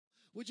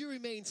Would you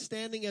remain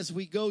standing as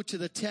we go to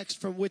the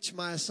text from which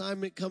my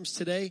assignment comes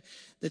today?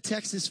 The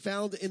text is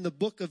found in the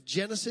book of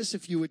Genesis,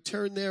 if you would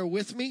turn there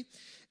with me.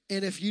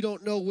 And if you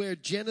don't know where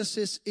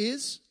Genesis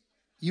is,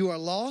 you are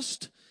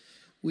lost.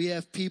 We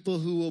have people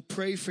who will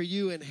pray for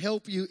you and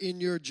help you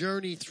in your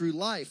journey through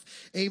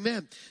life.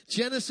 Amen.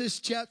 Genesis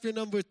chapter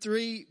number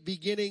 3,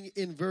 beginning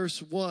in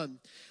verse 1.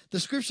 The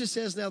scripture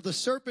says, "Now the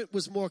serpent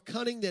was more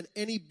cunning than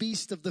any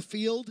beast of the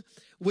field,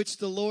 which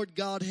the Lord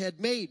God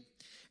had made.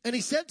 And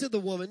he said to the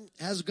woman,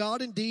 Has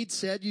God indeed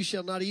said, You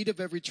shall not eat of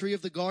every tree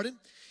of the garden?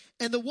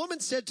 And the woman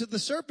said to the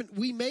serpent,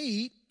 We may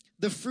eat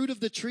the fruit of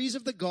the trees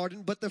of the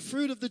garden, but the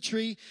fruit of the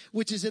tree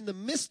which is in the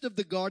midst of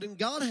the garden,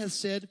 God hath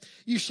said,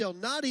 You shall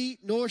not eat,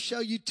 nor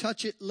shall you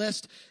touch it,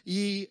 lest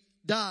ye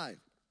die.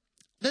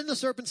 Then the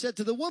serpent said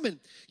to the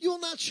woman, You will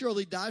not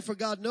surely die, for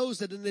God knows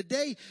that in the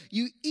day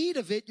you eat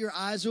of it, your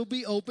eyes will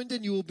be opened,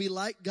 and you will be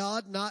like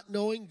God, not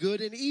knowing good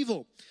and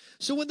evil.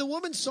 So when the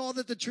woman saw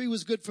that the tree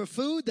was good for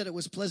food, that it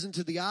was pleasant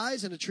to the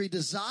eyes, and a tree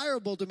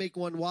desirable to make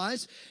one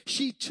wise,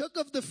 she took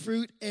of the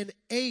fruit and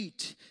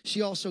ate.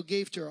 She also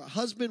gave to her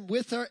husband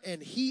with her,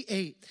 and he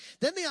ate.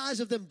 Then the eyes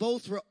of them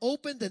both were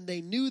opened, and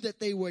they knew that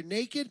they were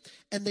naked,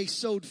 and they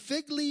sewed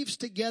fig leaves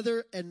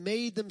together and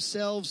made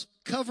themselves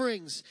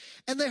coverings.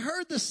 And they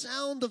heard the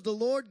sound of the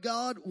Lord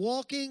God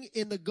walking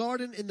in the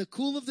garden in the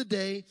cool of the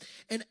day.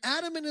 And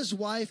Adam and his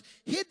wife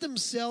hid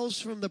themselves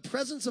from the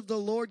presence of the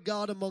Lord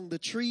God among the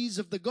trees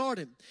of the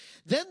garden.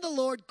 Then the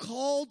Lord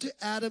called to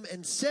Adam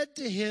and said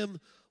to him,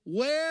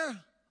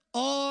 Where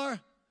are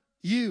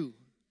you?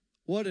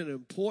 What an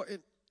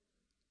important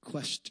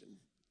question.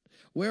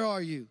 Where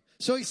are you?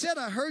 So he said,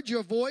 I heard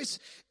your voice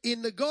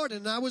in the garden,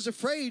 and I was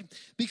afraid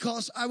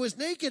because I was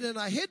naked and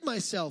I hid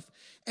myself.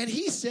 And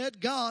he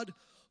said, God,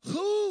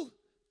 who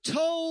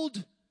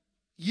told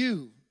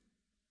you?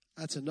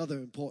 That's another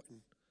important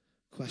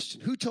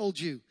question. Who told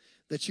you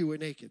that you were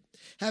naked?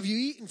 Have you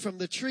eaten from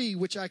the tree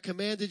which I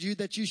commanded you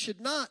that you should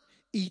not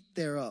eat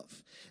thereof?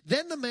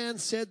 Then the man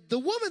said, the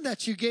woman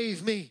that you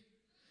gave me,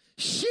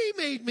 she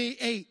made me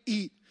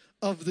eat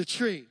of the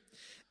tree.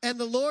 And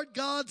the Lord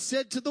God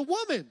said to the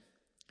woman,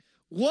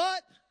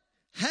 What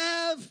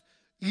have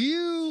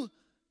you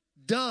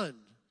done?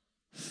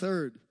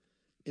 Third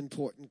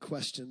important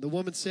question. The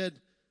woman said,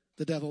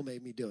 the devil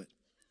made me do it.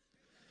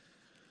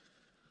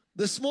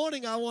 This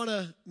morning, I want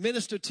to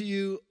minister to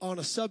you on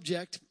a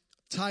subject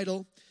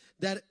title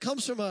that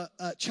comes from a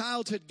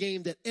childhood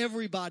game that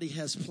everybody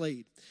has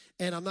played.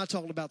 And I'm not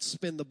talking about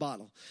spin the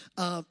bottle.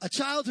 A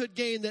childhood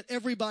game that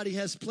everybody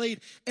has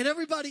played and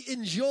everybody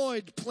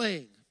enjoyed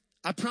playing.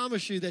 I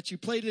promise you that you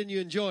played it and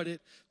you enjoyed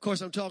it. Of course,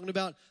 I'm talking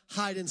about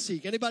hide and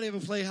seek. Anybody ever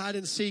play hide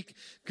and seek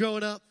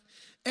growing up?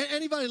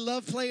 Anybody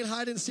love playing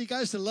hide and seek?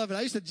 I used to love it.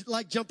 I used to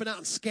like jumping out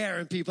and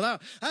scaring people.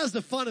 That was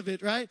the fun of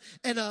it, right?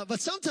 And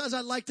but sometimes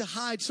I'd like to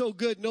hide so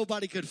good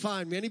nobody could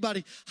find me.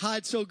 Anybody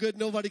hide so good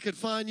nobody could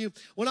find you?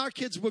 When our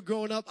kids were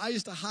growing up, I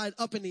used to hide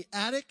up in the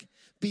attic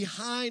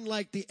behind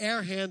like the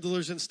air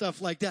handlers and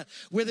stuff like that,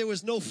 where there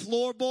was no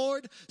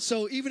floorboard.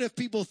 So even if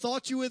people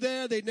thought you were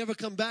there, they'd never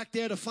come back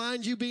there to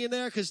find you being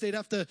there because they'd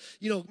have to,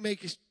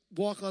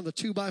 walk on the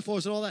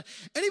 2x4s and all that.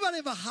 Anybody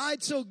ever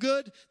hide so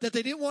good that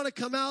they didn't want to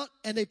come out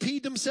and they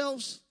peed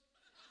themselves?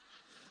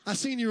 I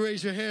seen you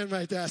raise your hand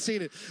right there. I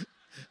seen it.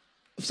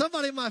 If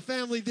somebody in my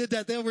family did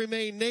that, they'll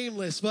remain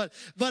nameless. But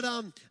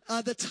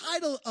the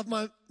title of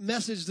my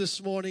message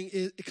this morning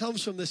it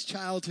comes from this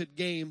childhood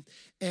game,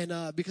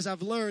 and because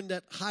I've learned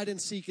that hide and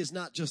seek is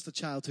not just a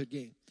childhood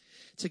game.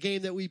 It's a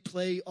game that we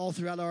play all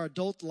throughout our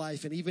adult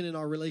life and even in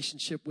our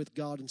relationship with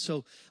God. And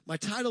so my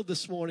title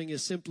this morning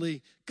is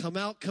simply come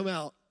out,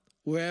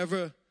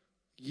 wherever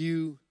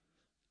you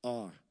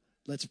are.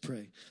 Let's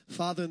pray.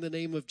 Father, in the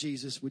name of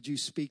Jesus, would you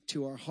speak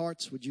to our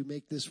hearts? Would you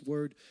make this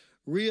word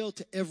real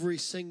to every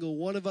single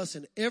one of us?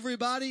 And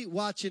everybody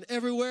watching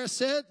everywhere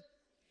said,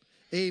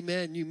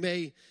 Amen. You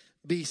may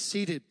be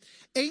seated.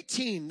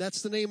 18,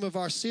 that's the name of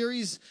our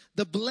series,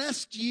 The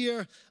Blessed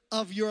Year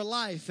of Your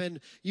Life.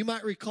 And you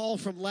might recall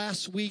from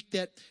last week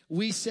that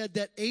we said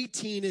that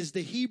 18 is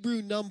the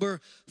Hebrew number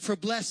for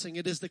blessing.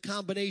 It is the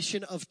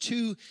combination of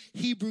two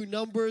Hebrew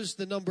numbers,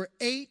 the number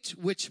 8,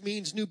 which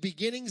means new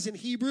beginnings in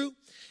Hebrew.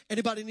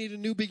 Anybody need a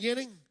new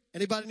beginning?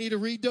 Anybody need a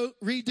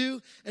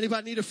redo?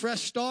 Anybody need a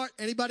fresh start?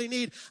 Anybody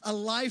need a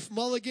life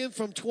mulligan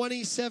from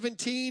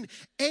 2017?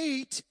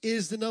 8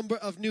 is the number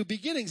of new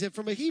beginnings. And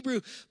from a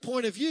Hebrew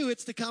point of view,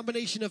 it's the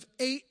combination of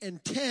 8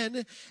 and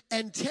 10.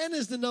 And 10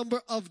 is the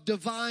number of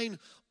divine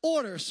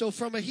order. So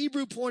from a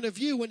Hebrew point of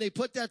view, when they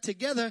put that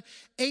together,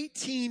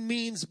 18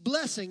 means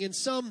blessing. In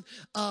some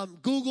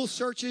Google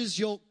searches,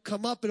 it'll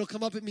come up,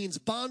 it means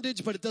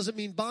bondage, but it doesn't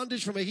mean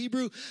bondage. From a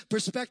Hebrew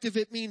perspective,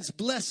 it means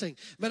blessing.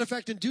 Matter of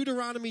fact, in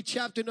Deuteronomy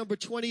chapter number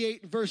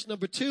 28, verse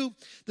number 2,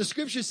 the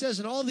scripture says,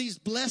 and all these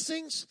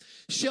blessings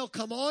shall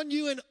come on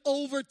you and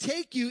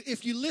overtake you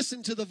if you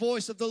listen to the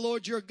voice of the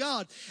Lord your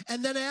God.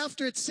 And then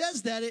after it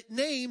says that, it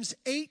names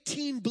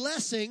 18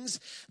 blessings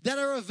that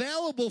are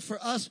available for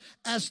us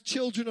as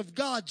children of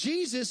God.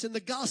 Jesus in the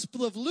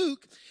Gospel of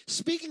Luke,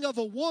 speaking of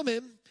a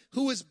woman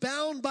who was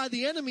bound by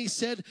the enemy,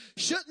 said,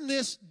 shouldn't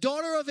this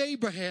daughter of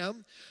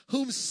Abraham,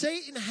 whom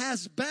Satan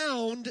has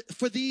bound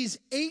for these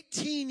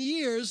 18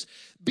 years,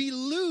 be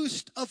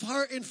loosed of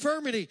her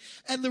infirmity?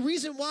 And the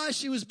reason why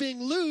she was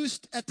being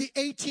loosed at the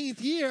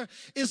 18th year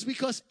is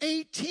because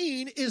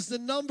 18 is the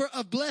number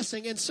of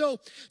blessing. And so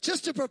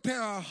just to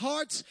prepare our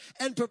hearts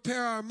and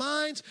prepare our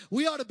minds,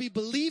 we ought to be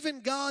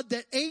believing God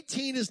that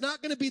 18 is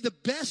not going to be the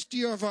best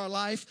year of our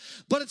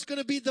life, but it's going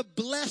to be the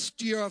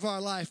blessed year of our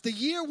life. The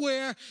year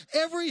where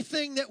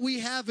everything that we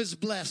have is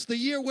blessed. The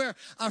year where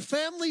our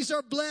families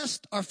are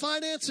blessed, our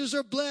finances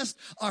are blessed,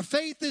 our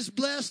faith is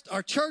blessed,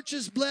 our church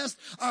is blessed,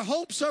 our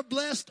hopes are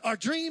blessed, our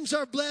dreams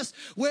are blessed,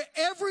 where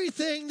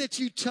everything that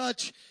you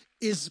touch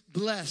is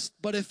blessed.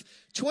 But if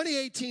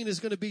 2018 is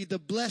going to be the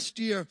blessed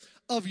year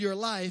of your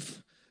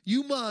life,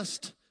 you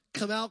must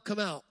come out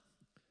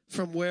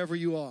from wherever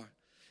you are.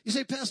 You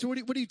say, Pastor, what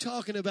are you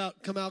talking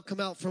about? Come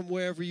out from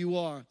wherever you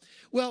are.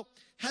 Well,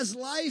 has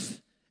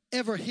life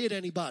ever hit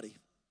anybody?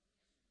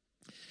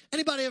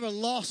 Anybody ever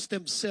lost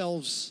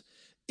themselves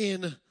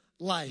in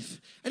life?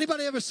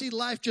 Anybody ever see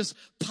life just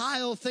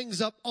pile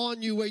things up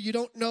on you where you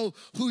don't know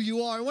who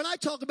you are? And when I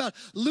talk about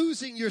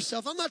losing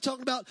yourself, I'm not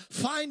talking about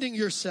finding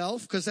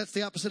yourself, because that's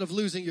the opposite of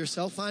losing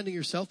yourself, finding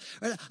yourself.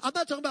 I'm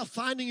not talking about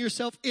finding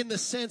yourself in the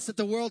sense that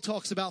the world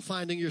talks about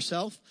finding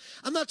yourself.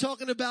 I'm not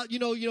talking about,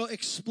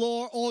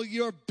 explore all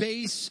your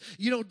base,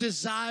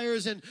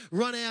 desires and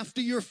run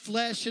after your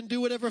flesh and do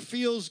whatever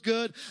feels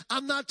good.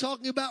 I'm not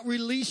talking about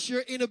release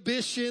your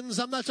inhibitions.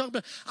 I'm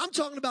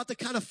talking about the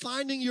kind of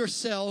finding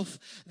yourself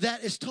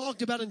that is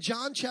talked about in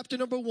John chapter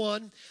number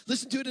 1.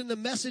 Listen to it in the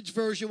Message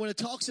version when it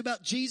talks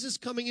about Jesus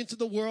coming into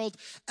the world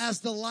as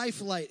the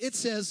life light. It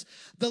says,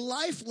 the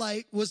life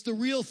light was the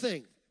real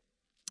thing.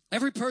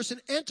 Every person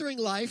entering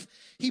life,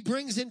 he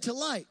brings into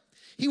light.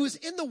 He was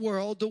in the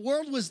world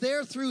was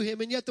there through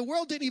him, and yet the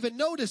world didn't even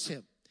notice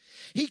him.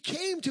 He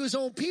came to his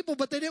own people,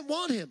 but they didn't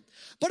want him.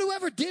 But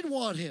whoever did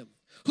want him,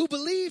 who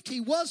believed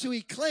he was who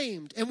he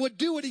claimed and would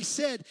do what he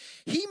said,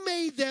 he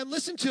made them,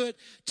 listen to it,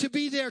 to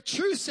be their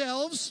true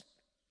selves,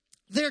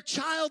 their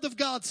child of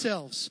God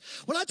selves.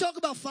 When I talk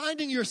about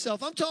finding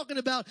yourself, I'm talking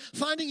about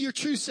finding your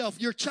true self,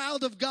 your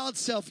child of God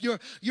self,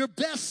 your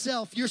best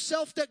self, your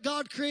self that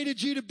God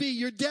created you to be,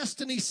 your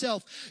destiny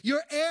self,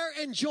 your heir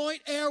and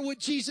joint heir with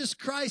Jesus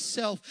Christ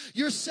self,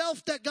 your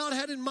self that God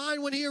had in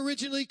mind when he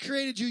originally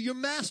created you, your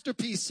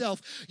masterpiece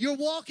self, you're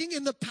walking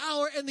in the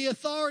power and the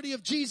authority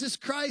of Jesus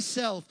Christ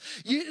self.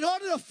 In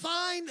order to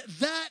find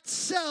that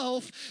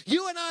self,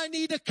 you and I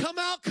need to come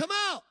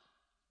out,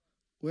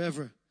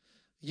 wherever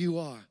you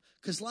are.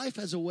 Because life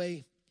has a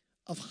way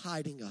of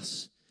hiding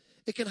us.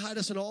 It can hide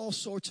us in all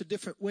sorts of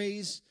different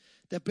ways.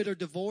 That bitter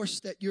divorce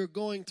that you're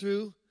going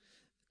through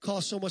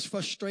caused so much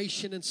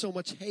frustration and so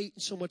much hate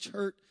and so much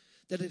hurt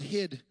that it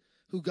hid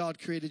who God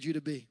created you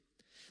to be.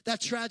 That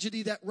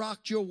tragedy that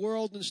rocked your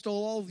world and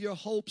stole all of your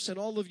hopes and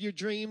all of your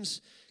dreams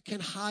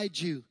can hide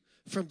you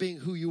from being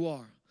who you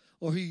are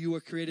or who you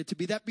were created to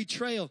be. That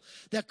betrayal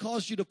that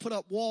caused you to put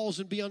up walls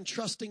and be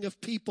untrusting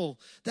of people,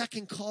 that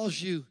can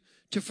cause you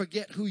to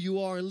forget who you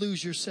are and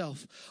lose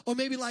yourself. Or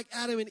maybe like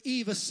Adam and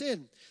Eve, a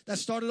sin that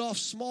started off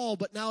small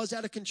but now is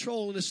out of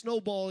control and is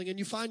snowballing, and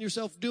you find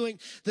yourself doing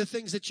the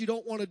things that you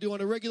don't want to do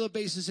on a regular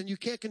basis and you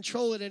can't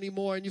control it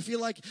anymore, and you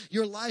feel like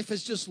your life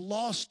is just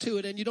lost to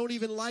it and you don't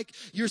even like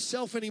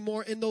yourself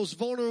anymore in those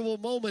vulnerable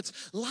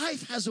moments.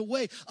 Life has a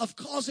way of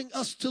causing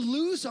us to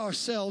lose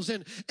ourselves,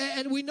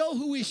 and we know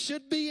who we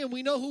should be and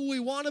we know who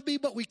we want to be,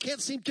 but we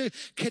can't seem to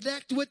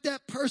connect with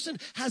that person.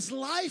 Has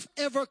life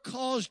ever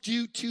caused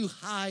you to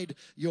hide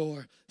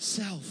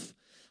yourself?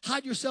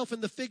 Hide yourself in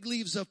the fig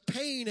leaves of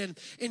pain and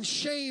in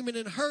shame and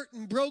in hurt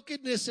and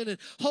brokenness and in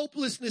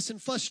hopelessness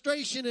and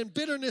frustration and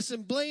bitterness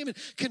and blame and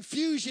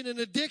confusion and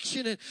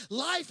addiction. And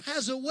life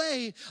has a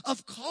way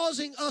of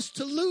causing us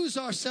to lose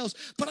ourselves.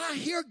 But I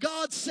hear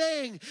God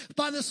saying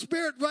by the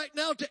Spirit right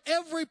now to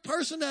every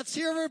person that's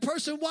here, every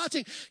person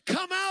watching,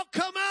 come out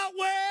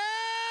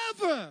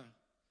wherever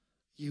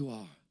you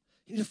are.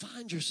 You need to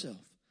find yourself.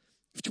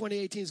 If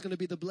 2018 is going to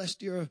be the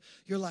blessed year of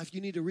your life,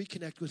 you need to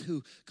reconnect with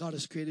who God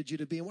has created you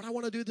to be. And what I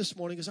want to do this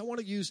morning is I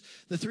want to use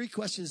the 3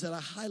 questions that I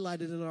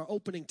highlighted in our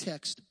opening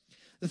text.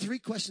 The 3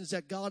 questions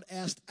that God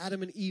asked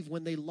Adam and Eve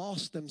when they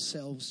lost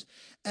themselves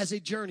as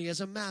a journey,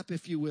 as a map,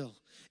 if you will,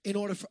 in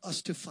order for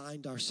us to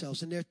find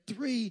ourselves. And there are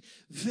 3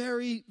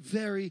 very,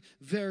 very,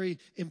 very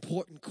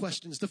important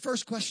questions. The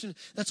first question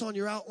that's on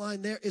your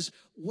outline there is,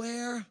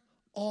 where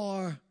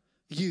are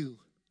you?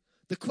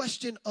 The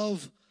question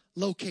of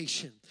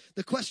location.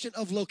 The question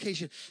of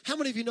location. How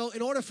many of you know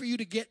in order for you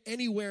to get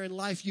anywhere in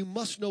life, you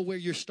must know where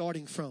you're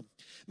starting from?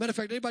 Matter of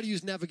fact, anybody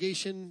use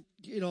navigation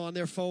on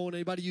their phone?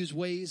 Anybody use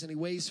Waze? Any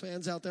Waze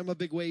fans out there? I'm a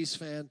big Waze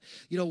fan.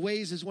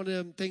 Waze is one of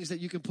them things that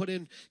you can put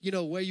in,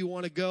 where you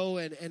want to go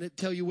and it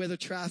tell you where the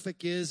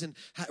traffic is and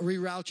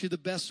reroute you the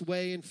best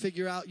way and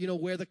figure out,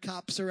 where the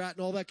cops are at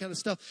and all that kind of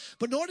stuff.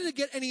 But in order to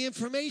get any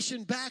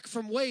information back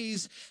from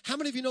Waze, how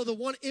many of you know the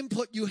one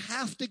input you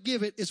have to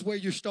give it is where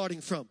you're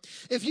starting from?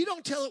 If you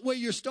don't tell it where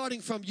you're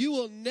starting from, you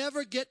will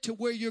never get to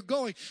where you're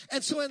going.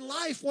 And so in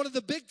life, one of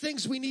the big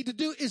things we need to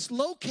do is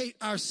locate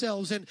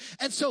ourselves. And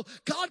so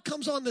God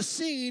comes on the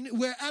scene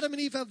where Adam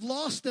and Eve have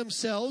lost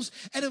themselves.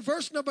 And in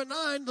verse number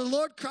 9, the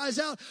Lord cries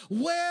out,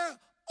 "Where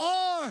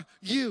are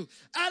you?"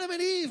 Adam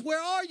and Eve, where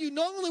are you?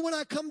 Normally when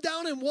I come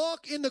down and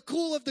walk in the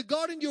cool of the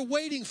garden, you're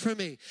waiting for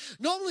me.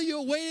 Normally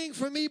you're waiting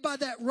for me by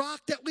that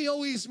rock that we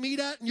always meet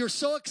at, and you're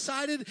so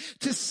excited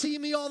to see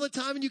me all the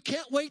time, and you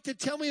can't wait to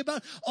tell me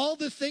about all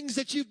the things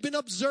that you've been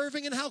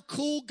observing and how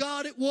cool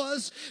God it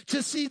was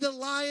to see the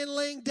lion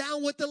laying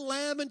down with the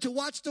lamb and to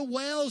watch the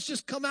whales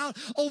just come out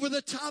over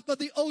the top of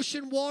the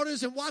ocean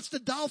waters and watch the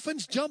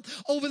dolphins jump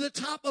over the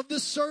top of the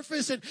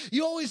surface. And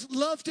you always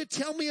love to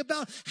tell me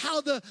about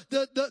how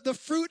the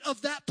fruit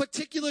of that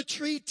particular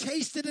tree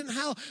tasted and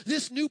how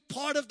this new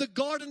part of the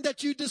garden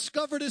that you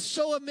discovered is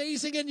so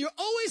amazing. And you're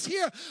always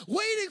here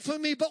waiting for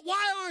me. But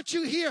why aren't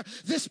you here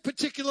this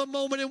particular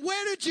moment? And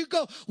where did you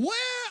go? Where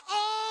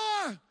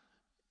are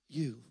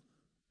you?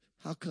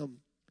 How come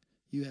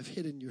you have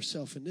hidden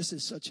yourself? And this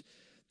is such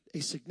a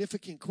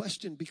significant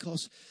question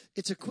because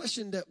it's a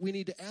question that we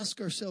need to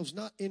ask ourselves,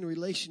 not in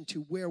relation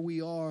to where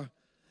we are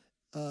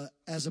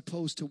as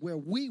opposed to where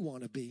we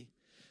want to be.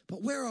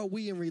 But where are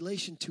we in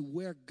relation to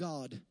where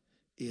God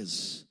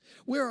is?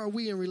 Where are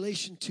we in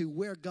relation to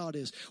where God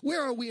is?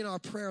 Where are we in our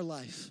prayer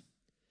life?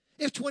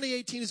 If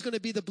 2018 is going to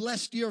be the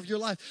blessed year of your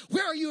life,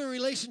 where are you in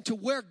relation to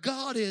where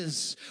God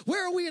is?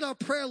 Where are we in our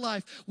prayer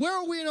life? Where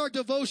are we in our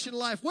devotion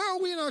life? Where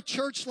are we in our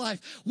church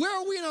life? Where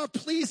are we in our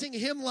pleasing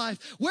Him life?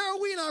 Where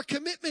are we in our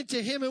commitment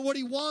to Him and what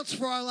He wants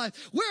for our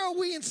life? Where are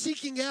we in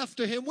seeking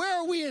after Him? Where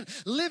are we in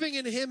living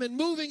in Him and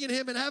moving in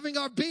Him and having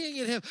our being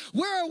in Him?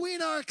 Where are we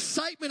in our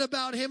excitement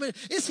about Him? And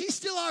is He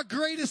still our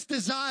greatest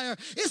desire?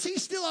 Is He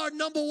still our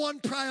number one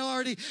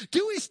priority?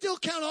 Do we still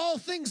count all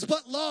things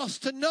but loss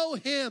to know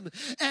Him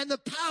and the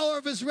power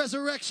of His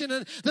resurrection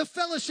and the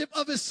fellowship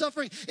of His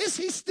suffering? Is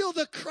He still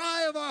the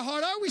cry of our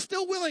heart? Are we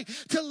still willing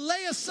to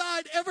lay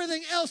aside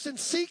everything else and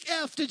seek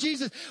after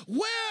Jesus?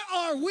 Where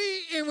are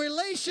we in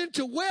relation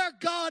to where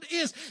God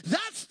is?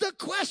 That's the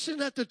question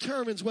that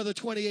determines whether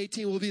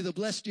 2018 will be the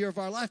blessed year of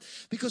our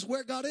life, because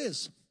where God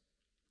is,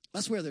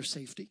 that's where there's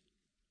safety.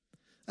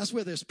 That's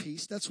where there's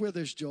peace. That's where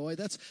there's joy.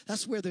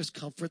 That's where there's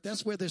comfort.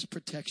 That's where there's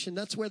protection.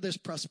 That's where there's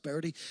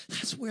prosperity.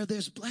 That's where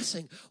there's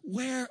blessing.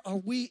 Where are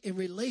we in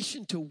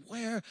relation to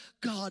where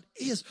God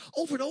is?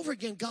 Over and over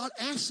again, God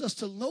asks us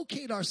to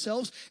locate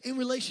ourselves in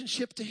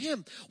relationship to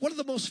Him. One of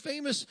the most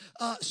famous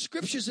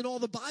scriptures in all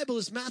the Bible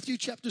is Matthew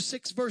chapter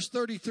 6, verse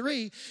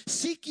 33.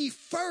 Seek ye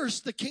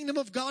first the kingdom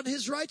of God and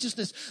His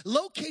righteousness.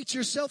 Locate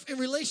yourself in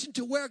relation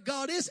to where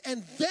God is,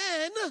 and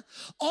then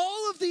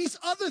all of these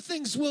other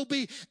things will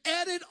be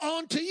added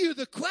on to you.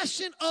 The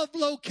question of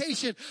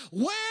location.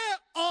 Where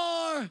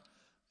are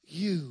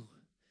you?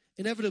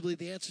 Inevitably,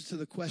 the answer to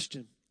the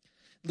question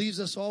leaves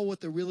us all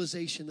with the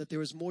realization that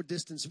there is more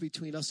distance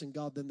between us and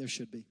God than there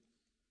should be.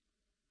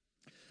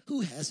 Who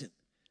hasn't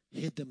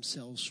hid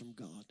themselves from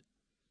God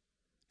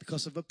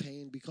because of a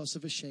pain, because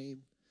of a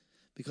shame,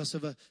 because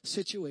of a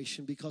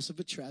situation, because of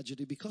a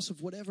tragedy, because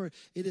of whatever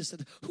it is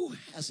that, who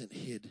hasn't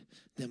hid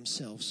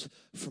themselves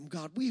from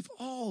God? We've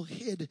all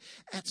hid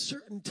at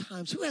certain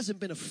times. Who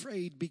hasn't been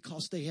afraid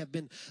because they have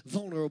been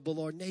vulnerable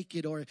or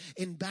naked or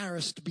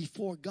embarrassed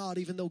before God,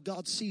 even though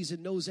God sees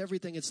and knows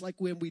everything? It's like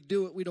when we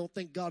do it, we don't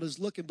think God is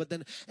looking, but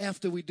then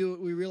after we do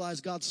it, we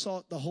realize God saw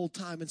it the whole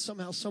time, and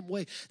somehow, some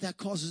way, that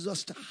causes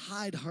us to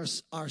hide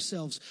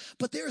ourselves.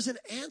 But there is an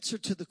answer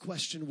to the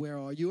question, where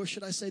are you? Or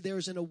should I say there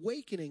is an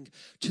awakening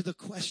to the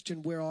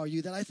question, where are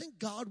you, that I think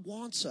God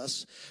wants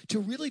us to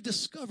really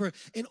discover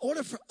in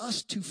order for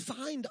us to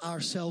find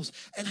ourselves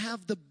and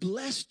have the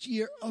blessed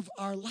year of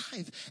our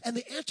life. And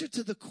the answer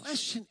to the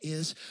question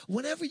is,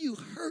 whenever you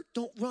hurt,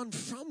 don't run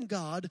from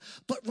God,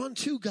 but run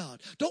to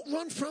God. Don't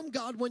run from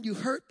God when you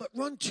hurt, but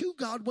run to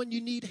God when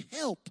you need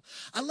help.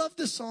 I love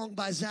this song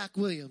by Zach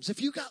Williams. If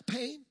you got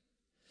pain,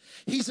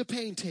 He's a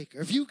pain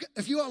taker. If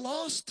you are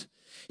lost,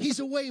 He's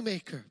a way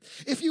maker.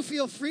 If you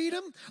feel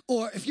freedom,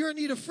 or if you're in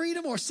need of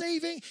freedom or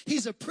saving,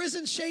 He's a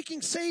prison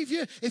shaking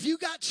Savior. If you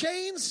got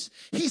chains,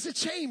 He's a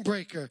chain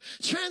breaker.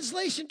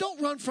 Translation,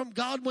 don't run from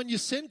God when you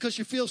sin because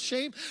you feel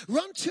shame.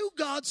 Run to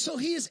God so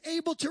He is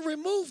able to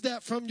remove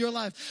that from your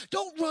life.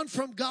 Don't run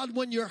from God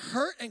when you're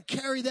hurt and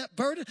carry that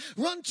burden.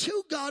 Run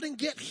to God and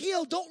get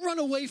healed. Don't run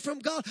away from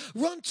God.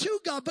 Run to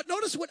God. But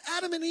notice what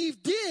Adam and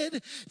Eve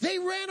did. They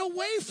ran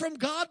away from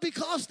God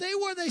because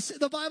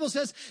the Bible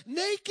says,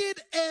 naked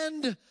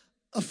and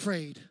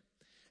afraid.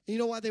 And you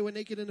know why they were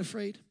naked and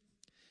afraid?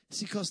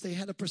 It's because they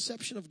had a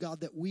perception of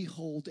God that we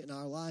hold in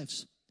our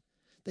lives.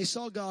 They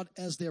saw God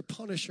as their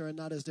punisher and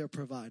not as their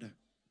provider.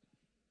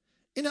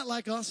 Isn't that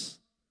like us?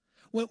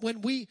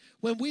 When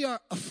we are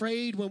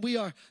afraid, when we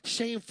are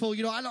shameful,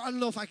 I don't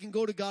know if I can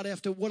go to God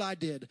after what I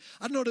did.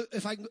 I don't know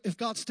if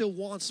God still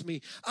wants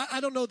me.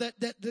 I don't know that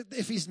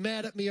if he's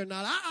mad at me or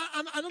not.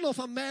 I don't know if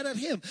I'm mad at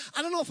him.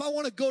 I don't know if I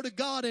want to go to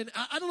God, and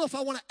I don't know if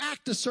I want to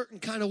act a certain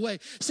kind of way.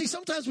 See,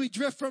 sometimes we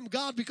drift from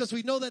God because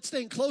we know that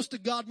staying close to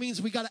God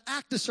means we got to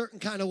act a certain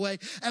kind of way,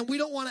 and we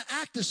don't want to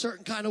act a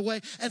certain kind of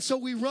way. And so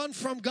we run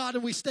from God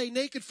and we stay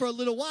naked for a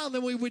little while, and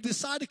then we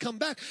decide to come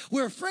back.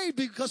 We're afraid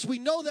because we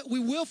know that we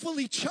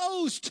willfully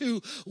chose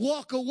to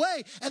walk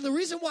away. And the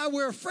reason why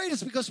we're afraid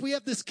is because we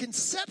have this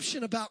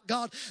conception about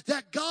God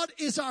that God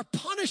is our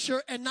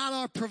punisher and not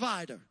our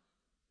provider.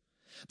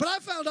 But I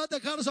found out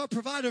that God is our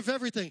provider of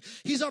everything.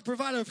 He's our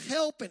provider of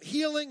help and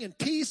healing and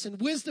peace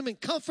and wisdom and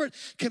comfort,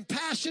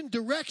 compassion,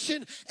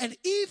 direction, and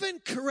even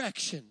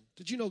correction.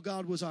 Did you know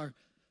God was our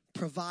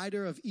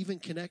provider of even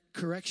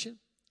correction?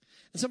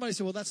 And somebody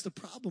said, well, that's the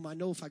problem. I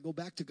know if I go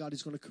back to God,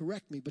 he's going to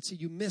correct me. But see,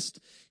 you missed.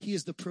 He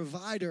is the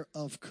provider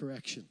of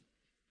correction.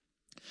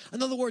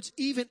 In other words,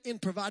 even in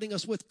providing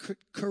us with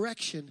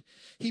correction,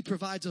 he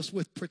provides us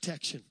with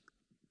protection.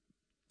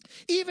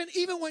 Even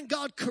when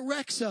God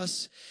corrects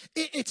us,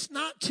 it's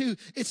not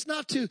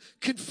to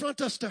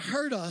confront us to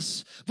hurt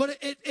us, but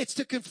it's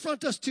to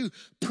confront us to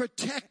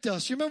protect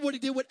us. You remember what he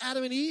did with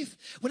Adam and Eve?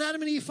 When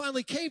Adam and Eve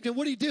finally came to him,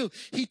 what did he do?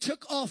 He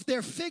took off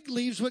their fig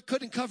leaves, what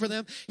couldn't cover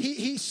them.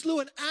 He slew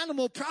an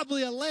animal,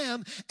 probably a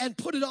lamb, and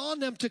put it on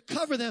them to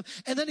cover them,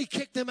 and then he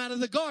kicked them out of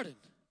the garden.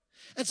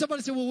 And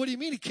somebody said, well, what do you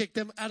mean he kicked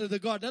them out of the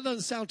garden? That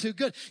doesn't sound too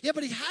good. Yeah,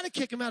 but he had to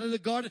kick them out of the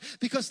garden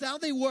because now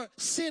they were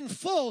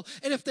sinful.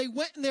 And if they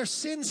went in their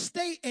sin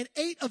state and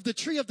ate of the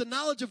tree of the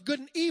knowledge of good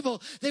and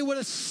evil, they would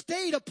have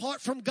stayed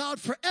apart from God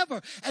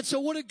forever. And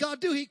so what did God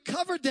do? He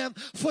covered them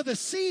for the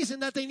season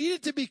that they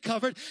needed to be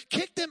covered,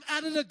 kicked them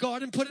out of the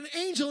garden, put an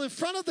angel in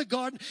front of the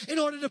garden in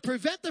order to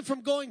prevent them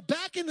from going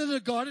back into the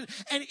garden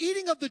and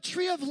eating of the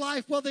tree of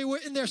life while they were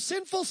in their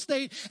sinful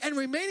state and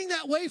remaining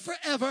that way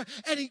forever.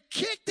 And he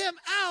kicked them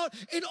out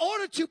in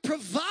order to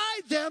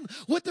provide them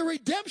with the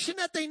redemption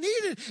that they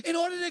needed in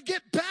order to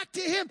get back to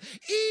him,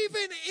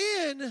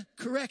 even in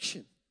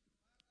correction.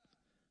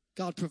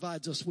 God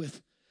provides us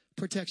with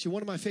protection.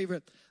 One of my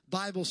favorite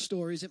Bible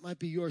stories, it might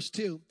be yours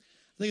too.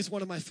 I think it's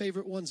one of my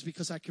favorite ones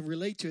because I can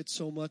relate to it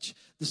so much.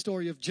 The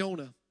story of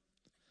Jonah.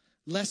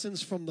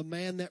 Lessons from the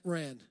man that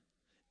ran.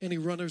 Any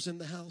runners in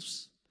the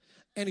house?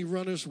 Any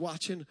runners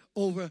watching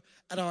over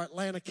at our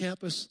Atlanta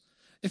campus?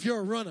 If you're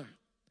a runner,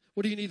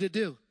 what do you need to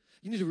do?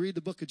 You need to read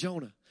the book of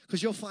Jonah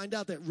because you'll find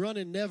out that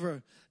running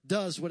never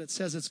does what it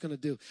says it's going to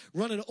do.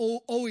 Running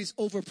always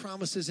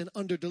overpromises and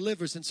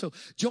underdelivers. And so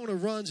Jonah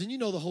runs, and you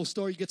know the whole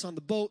story. He gets on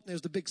the boat, and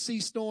there's the big sea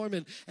storm,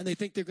 and they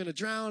think they're going to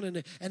drown,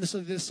 and so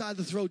they decide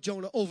to throw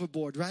Jonah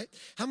overboard, right?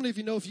 How many of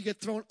you know if you get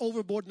thrown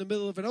overboard in the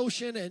middle of an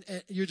ocean and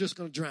you're just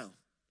going to drown?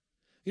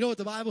 You know what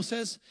the Bible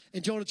says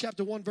in Jonah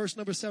chapter 1, verse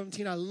number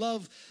 17? I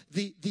love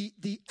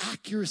the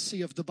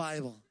accuracy of the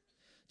Bible.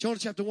 Jonah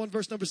chapter 1,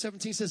 verse number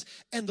 17 says,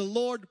 and the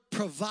Lord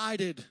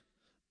provided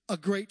a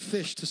great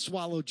fish to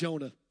swallow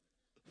Jonah.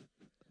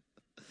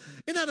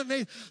 Isn't that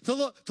amazing?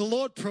 The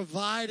Lord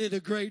provided a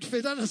great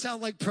fish. That doesn't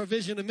sound like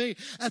provision to me.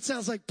 That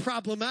sounds like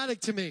problematic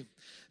to me.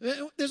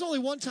 There's only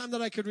one time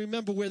that I could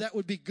remember where that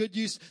would be good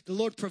use. The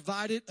Lord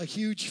provided a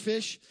huge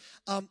fish.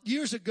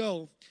 Years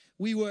ago,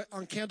 we were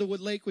on Candlewood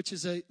Lake, which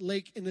is a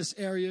lake in this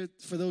area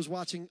for those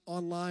watching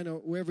online or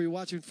wherever you're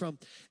watching from.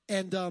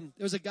 And there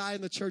was a guy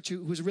in the church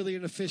who was really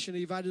into fishing.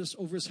 He invited us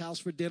over his house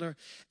for dinner.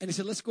 And he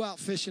said, let's go out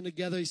fishing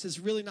together. He says,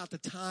 really not the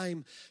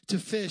time to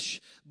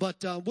fish, but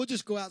we'll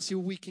just go out and see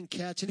what we can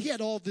catch. And he had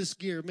all this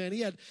gear, man.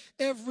 He had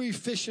every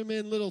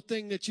fisherman little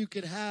thing that you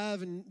could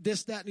have and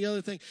this, that, and the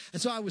other thing.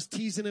 And so I was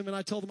teasing him, and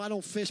I told him, I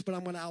don't fish, but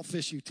I'm going to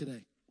outfish you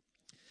today.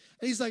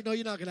 And he's like, no,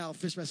 you're not going to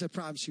outfish me. I said,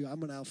 promise you, I'm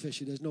going to outfish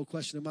you. There's no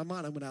question in my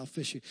mind I'm going to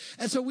outfish you.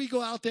 And so we go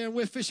out there, and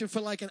we're fishing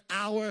for like an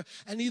hour,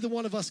 and neither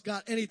one of us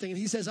got anything. And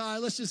he says, all right,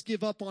 let's just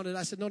give up on it.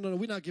 I said, no,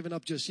 we're not giving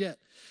up just yet.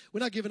 We're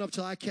not giving up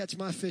till I catch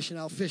my fish, and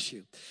I'll fish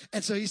you.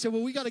 And so he said,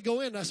 well, we got to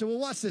go in. And I said, well,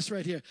 watch this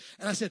right here.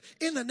 And I said,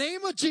 in the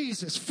name of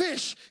Jesus,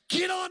 fish,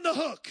 get on the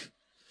hook.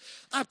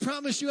 I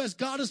promise you, as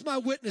God is my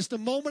witness, the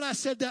moment I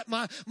said that,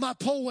 my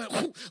pole went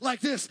whoo,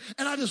 like this,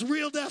 and I just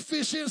reeled that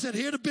fish in and said,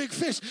 here the big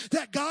fish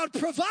that God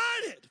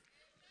provided.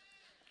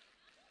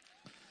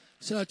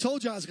 So I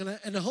told you I was going to,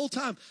 and the whole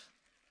time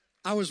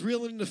I was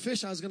reeling in the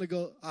fish, I was going to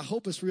go, I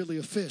hope it's really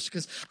a fish.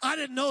 Because I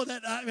didn't know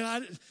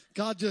that.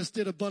 God just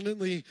did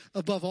abundantly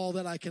above all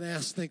that I can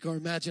ask, think, or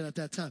imagine at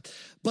that time.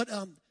 But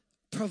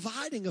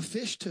providing a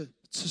fish to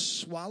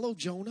swallow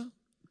Jonah,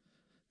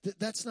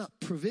 that's not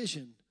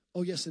provision.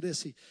 Oh, yes, it is.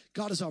 See,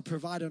 God is our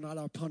provider, not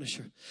our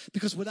punisher.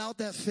 Because without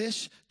that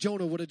fish,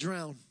 Jonah would have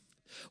drowned.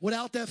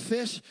 Without that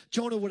fish,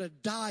 Jonah would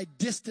have died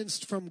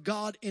distanced from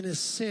God in his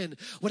sin.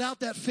 Without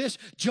that fish,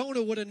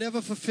 Jonah would have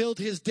never fulfilled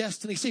his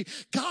destiny. See,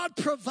 God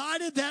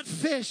provided that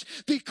fish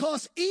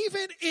because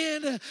even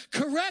in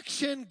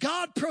correction,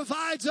 God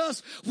provides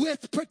us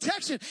with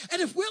protection.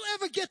 And if we'll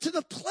ever get to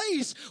the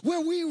place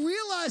where we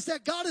realize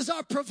that God is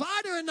our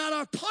provider and not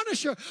our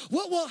punisher,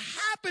 what will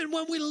happen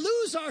when we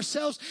lose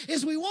ourselves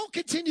is we won't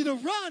continue to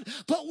run,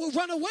 but we'll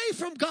run away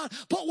from God,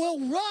 but we'll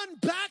run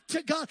back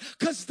to God,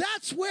 because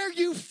that's where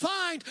you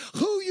find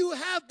who you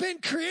have been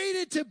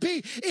created to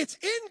be. It's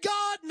in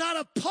God, not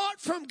apart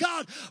from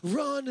God.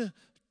 Run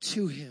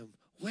to him.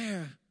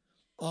 Where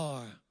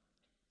are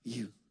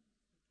you?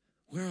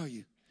 Where are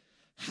you?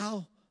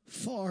 How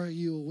far are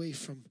you away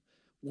from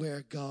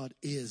where God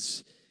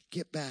is?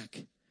 Get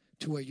back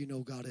to where you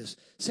know God is.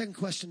 Second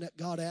question that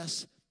God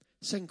asks,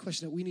 second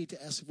question that we need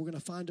to ask if we're going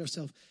to find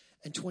ourselves,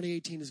 and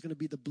 2018 is going to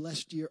be the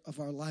blessed year of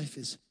our life,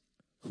 is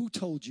who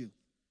told you?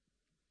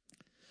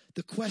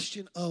 The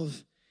question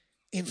of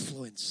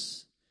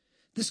influence.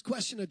 This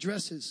question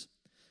addresses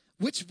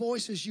which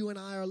voices you and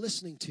I are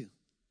listening to.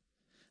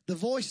 The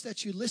voice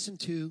that you listen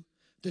to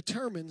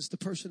determines the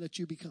person that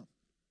you become.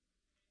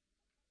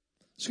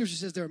 Scripture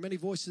says there are many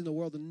voices in the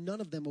world and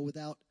none of them are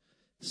without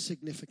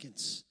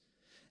significance.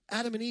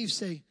 Adam and Eve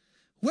say,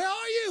 "Where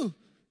are you?"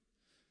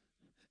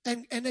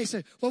 And they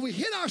say, "Well, we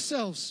hid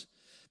ourselves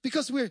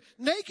because we're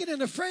naked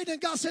and afraid."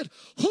 And God said,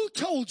 "Who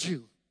told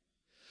you?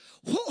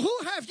 Who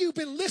have you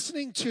been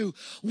listening to?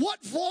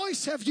 What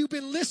voice have you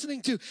been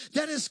listening to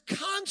that is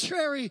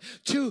contrary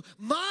to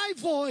my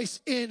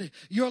voice in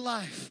your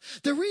life?"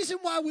 The reason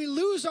why we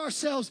lose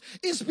ourselves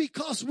is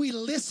because we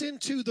listen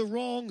to the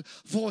wrong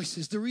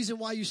voices. The reason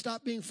why you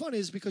stop being funny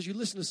is because you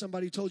listen to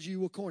somebody who told you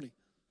were corny.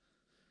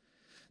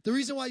 The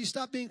reason why you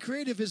stop being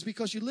creative is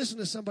because you listen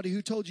to somebody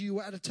who told you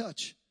were out of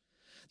touch.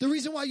 The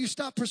reason why you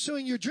stop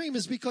pursuing your dream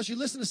is because you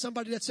listen to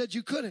somebody that said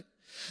you couldn't.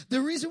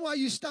 The reason why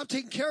you stop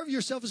taking care of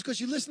yourself is because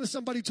you listen to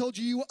somebody who told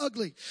you you were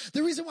ugly.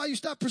 The reason why you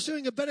stop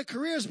pursuing a better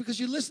career is because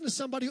you listen to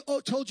somebody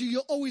who told you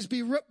you'll always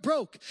be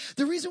broke.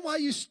 The reason why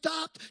you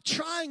stopped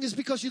trying is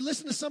because you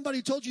listen to somebody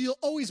who told you you'll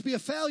always be a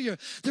failure.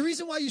 The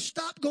reason why you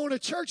stopped going to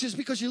church is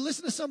because you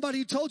listen to somebody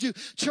who told you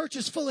church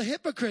is full of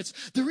hypocrites.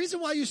 The reason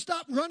why you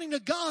stopped running to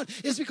God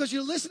is because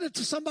you listened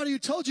to somebody who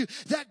told you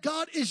that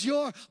God is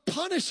your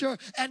punisher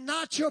and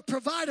not your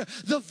provider.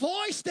 The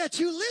voice that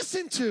you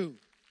listen to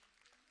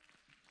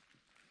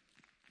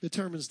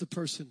determines the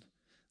person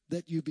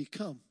that you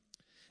become.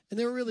 And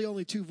there are really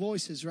only two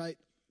voices, right,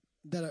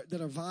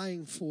 that are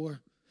vying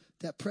for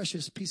that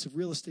precious piece of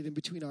real estate in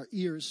between our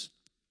ears,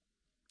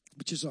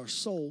 which is our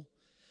soul.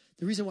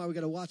 The reason why we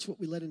got to watch what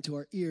we let into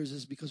our ears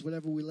is because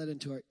whatever we let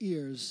into our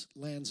ears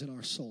lands in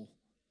our soul,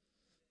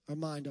 our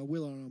mind, our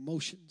will, and our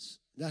emotions.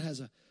 That has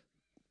a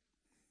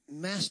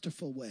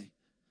masterful way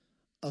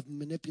of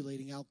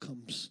manipulating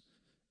outcomes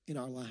in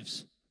our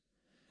lives.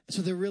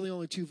 So there are really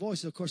only two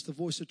voices. Of course, the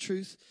voice of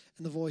truth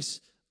and the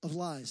voice of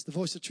lies. The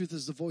voice of truth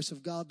is the voice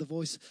of God. The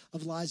voice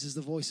of lies is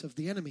the voice of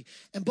the enemy.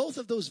 And both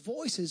of those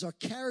voices are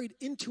carried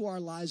into our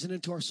lives and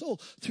into our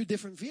soul through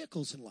different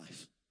vehicles in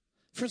life.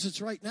 For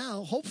instance, right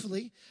now,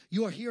 hopefully,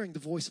 you are hearing the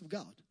voice of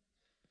God.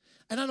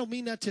 And I don't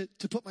mean that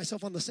to put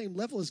myself on the same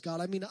level as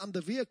God. I mean, I'm the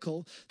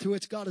vehicle through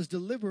which God is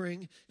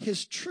delivering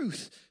his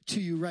truth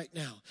to you right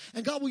now.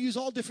 And God will use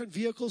all different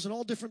vehicles and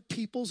all different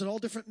peoples and all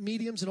different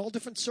mediums and all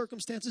different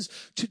circumstances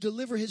to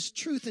deliver his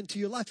truth into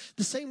your life.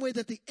 The same way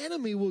that the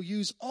enemy will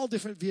use all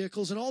different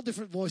vehicles and all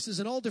different voices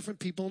and all different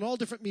people and all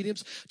different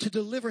mediums to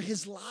deliver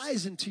his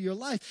lies into your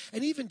life.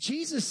 And even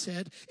Jesus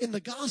said in the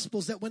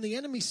Gospels that when the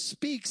enemy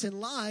speaks and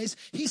lies,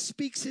 he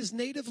speaks his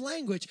native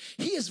language.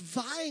 He is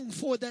vying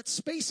for that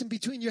space in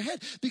between your head,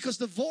 because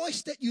the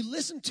voice that you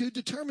listen to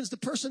determines the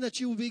person that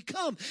you will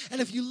become.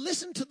 And if you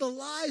listen to the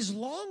lies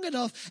long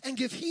enough and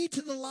give heed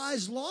to the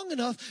lies long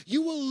enough,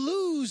 you will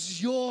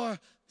lose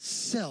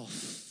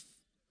yourself.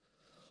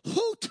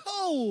 Who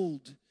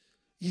told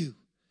you?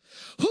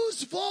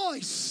 Whose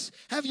voice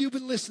have you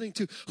been listening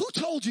to? Who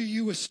told you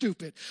you were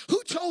stupid?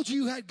 Who told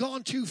you you had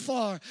gone too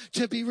far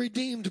to be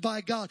redeemed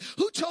by God?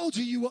 Who told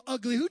you you were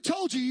ugly? Who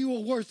told you you were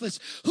worthless?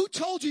 Who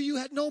told you you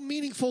had no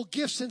meaningful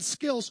gifts and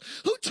skills?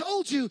 Who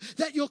told you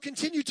that you'll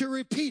continue to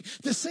repeat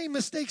the same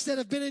mistakes that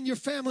have been in your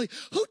family?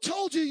 Who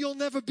told you you'll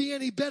never be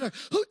any better?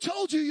 Who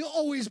told you you'll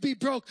always be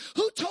broke?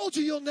 Who told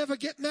you you'll never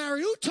get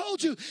married? Who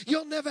told you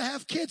you'll never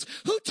have kids?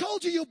 Who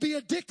told you you'll be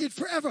addicted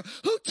forever?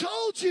 Who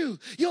told you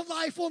your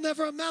life will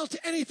never amount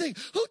to anything?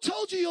 Who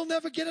told you you'll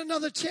never get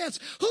another chance?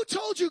 Who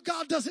told you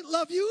God doesn't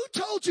love you?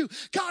 Who told you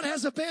God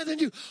has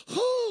abandoned you?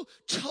 Who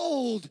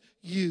told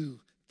you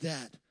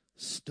that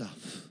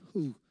stuff?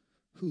 Who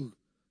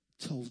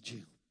told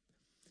you?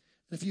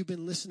 And if you've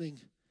been listening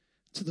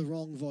to the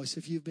wrong voice,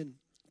 if you've been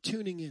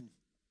tuning in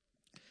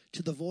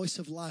to the voice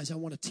of lies, I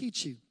want to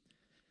teach you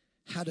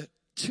how to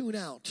tune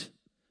out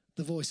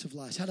the voice of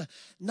lies, how to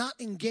not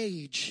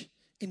engage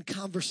in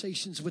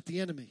conversations with the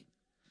enemy.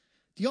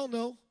 Do y'all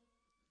know?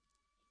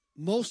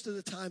 Most of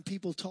the time,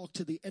 people talk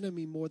to the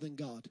enemy more than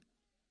God.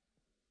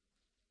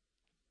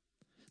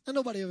 And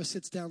nobody ever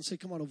sits down and say,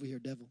 come on over here,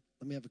 devil.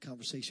 Let me have a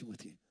conversation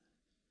with you.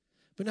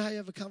 But now how you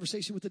have a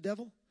conversation with the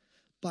devil?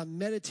 By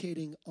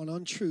meditating on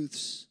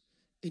untruths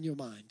in your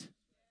mind.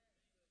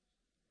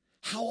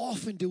 How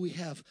often do we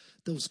have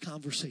those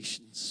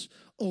conversations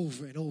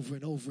over and over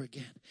and over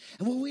again?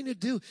 And what we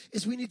need to do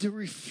is we need to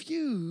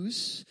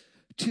refuse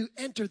to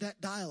enter that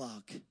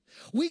dialogue.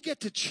 We get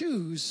to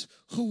choose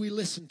who we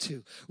listen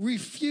to.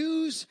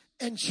 Refuse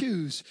and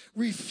choose.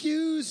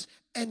 Refuse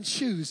and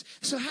choose.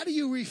 So how do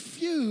you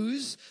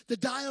refuse the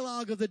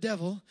dialogue of the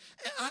devil?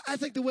 I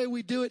think the way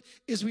we do it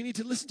is we need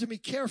to listen to me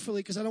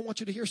carefully, because I don't want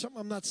you to hear something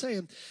I'm not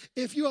saying.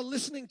 If you are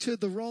listening to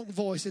the wrong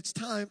voice, it's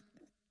time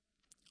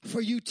for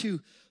you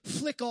to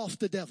flick off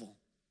the devil.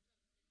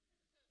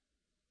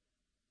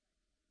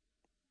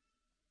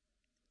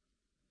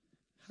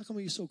 How come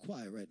are you so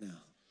quiet right now?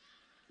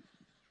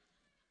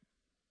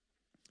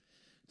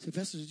 Say,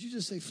 Pastor, did you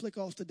just say flick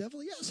off the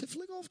devil? Yeah, I said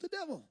flick off the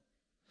devil.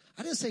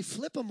 I didn't say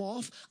flip him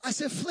off. I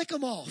said flick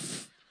him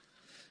off.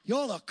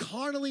 Y'all are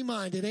carnally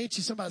minded, ain't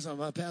you? Somebody's on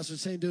my pastor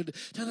saying, dude,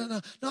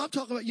 no. No, I'm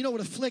talking about, you know what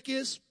a flick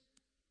is?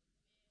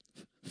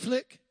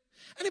 Flick.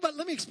 Anybody,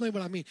 let me explain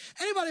what I mean.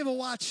 Anybody ever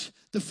watch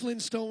the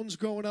Flintstones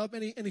growing up?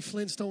 Any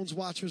Flintstones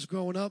watchers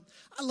growing up?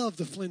 I love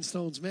the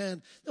Flintstones,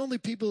 man. The only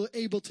people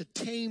able to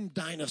tame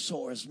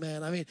dinosaurs,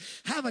 man. I mean,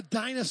 have a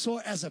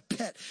dinosaur as a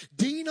pet.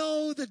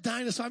 Dino the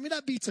dinosaur. I mean,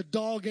 that beats a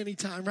dog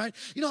anytime, right?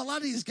 You know, a lot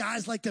of these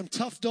guys like them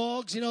tough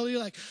dogs. You know, you're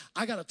like,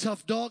 I got a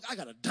tough dog. I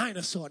got a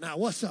dinosaur. Now,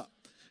 what's up?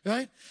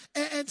 Right?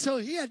 And so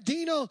he had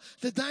Dino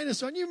the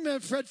dinosaur. And you remember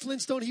Fred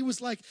Flintstone? He was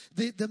like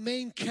the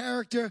main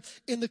character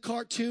in the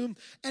cartoon.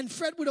 And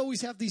Fred would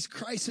always have these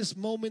crisis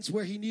moments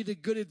where he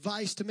needed good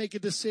advice to make a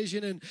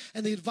decision.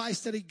 And the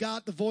advice that he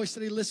got, the voice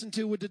that he listened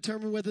to would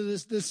determine whether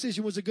this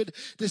decision was a good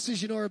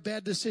decision or a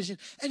bad decision.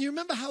 And you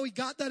remember how he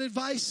got that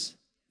advice?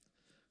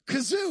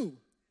 Kazoo.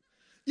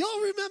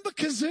 Y'all remember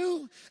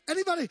Kazoo?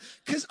 Anybody?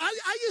 Because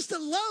I used to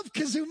love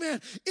Kazoo,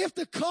 man. If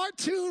the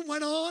cartoon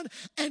went on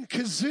and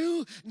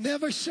Kazoo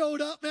never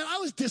showed up, man, I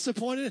was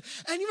disappointed.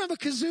 And you remember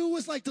Kazoo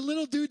was like the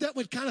little dude that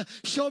would kind of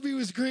show up he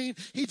was green.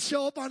 He'd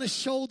show up on his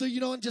shoulder,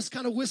 you know, and just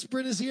kind of whisper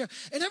in his ear.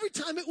 And every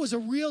time it was a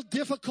real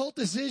difficult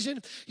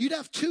decision, you'd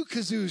have two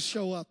Kazoos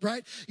show up,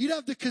 right? You'd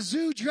have the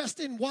Kazoo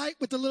dressed in white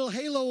with the little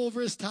halo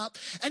over his top.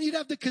 And you'd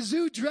have the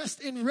Kazoo dressed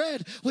in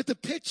red with the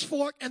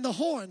pitchfork and the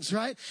horns,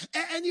 right?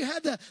 And you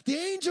had the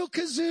angel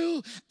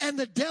kazoo and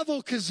the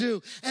devil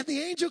kazoo. And the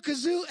angel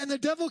kazoo and the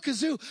devil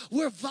kazoo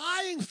were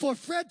vying for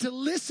Fred to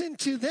listen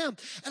to them.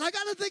 And I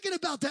got to thinking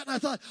about that, and I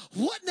thought,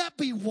 wouldn't that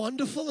be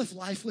wonderful if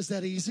life was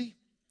that easy?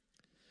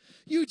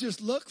 You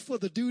just look for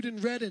the dude in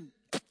red and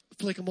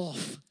flick him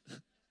off.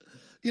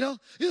 You know,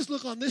 you just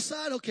look on this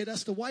side. Okay,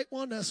 that's the white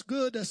one. That's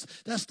good.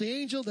 That's the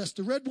angel. That's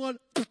the red one.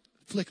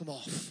 Flick him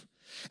off.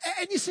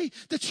 And you see,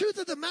 the truth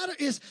of the matter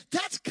is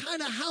that's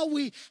kind of how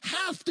we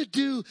have to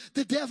do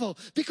the devil,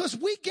 because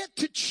we get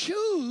to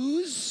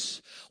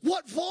choose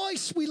what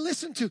voice we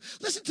listen to.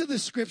 Listen to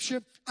this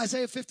scripture.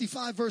 Isaiah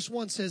 55 verse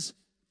 1 says,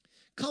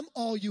 "Come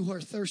all you who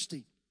are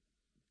thirsty,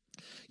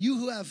 you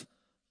who have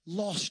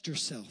lost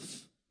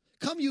yourself.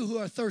 Come you who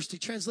are thirsty."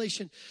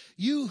 Translation,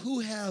 you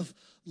who have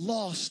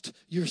lost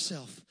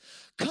yourself.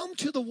 Come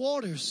to the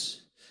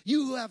waters.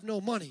 You who have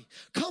no money,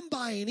 come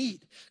buy and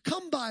eat.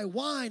 Come buy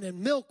wine and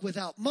milk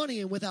without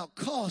money and without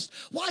cost.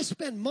 Why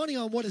spend money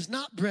on what is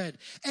not bread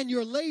and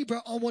your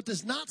labor on what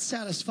does not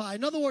satisfy?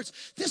 In other words,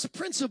 this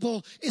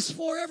principle is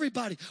for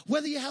everybody,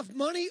 whether you have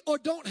money or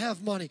don't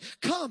have money.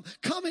 Come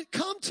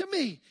to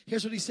me.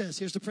 Here's what he says.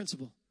 Here's the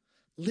principle.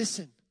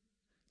 Listen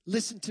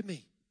to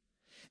me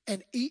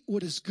and eat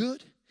what is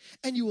good,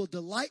 and you will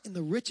delight in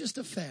the richest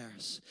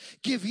affairs.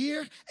 Give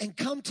ear and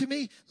come to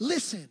me.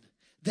 Listen,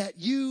 that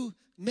you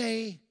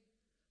may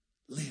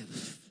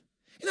live.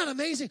 Isn't that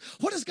amazing?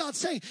 What is God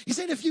saying? He's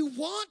saying if you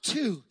want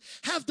to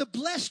have the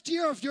blessed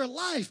year of your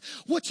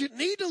life, what you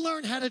need to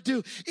learn how to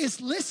do is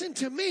listen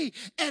to me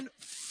and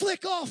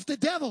flick off the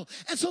devil.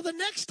 And so the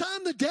next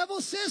time the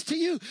devil says to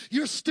you,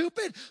 you're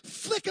stupid,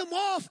 flick him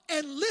off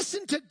and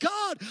listen to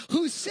God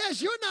who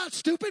says you're not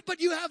stupid, but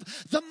you have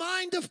the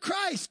mind of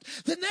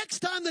Christ. The next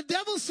time the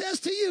devil says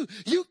to you,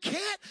 you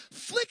can't,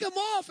 flick him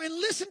off and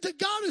listen to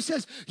God who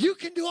says you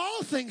can do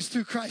all things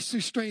through Christ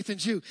who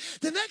strengthens you.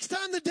 The next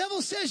time the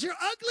devil says you're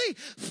ugly,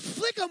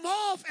 flick him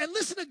off and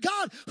listen to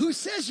God who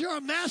says you're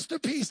a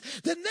masterpiece.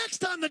 The next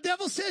time the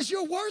devil says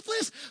you're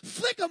worthless,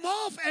 flick him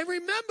off and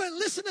remember and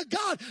listen to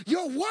God.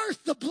 You're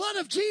worth the blood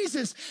of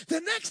Jesus. The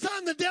next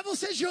time the devil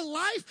says your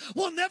life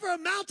will never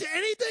amount to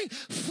anything,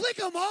 flick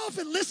him off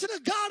and listen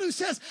to God who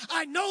says,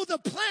 I know the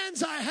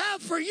plans I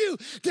have for you,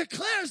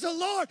 declares the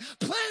Lord,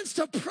 plans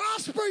to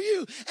prosper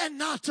you and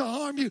not to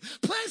harm you,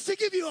 plans to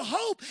give you a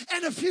hope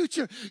and a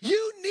future.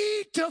 You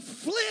need to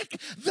flick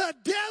the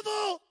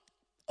devil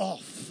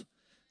off.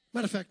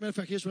 Matter of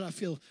fact, here's what I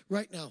feel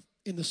right now.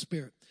 in the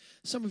Spirit.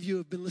 Some of you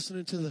have been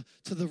listening to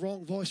the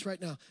wrong voice right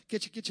now.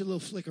 Get your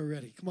little flicker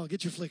ready. Come on,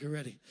 get your flicker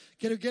ready.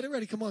 Get it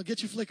ready. Come on,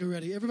 get your flicker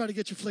ready. Everybody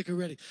get your flicker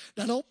ready.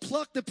 Now don't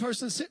pluck the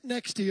person sitting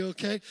next to you,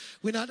 okay?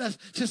 We're not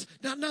just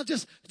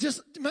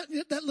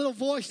that little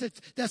voice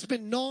that's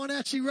been gnawing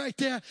at you right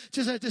there.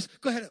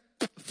 Just go ahead and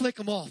flick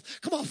them off.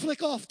 Come on,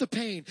 flick off the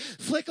pain.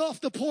 Flick off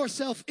the poor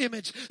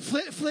self-image.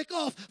 Flick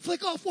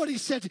off what he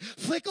said.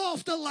 Flick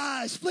off the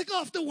lies. Flick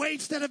off the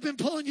weights that have been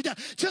pulling you down.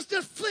 Just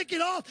to flick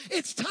it off.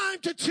 It's time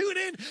to tune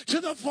in to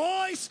the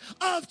voice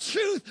of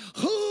truth.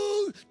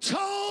 Who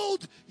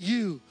told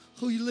you?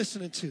 Who you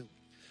listening to?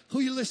 Who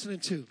you listening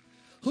to?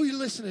 Who you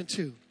listening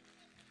to?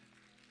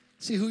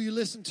 See, who you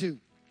listen to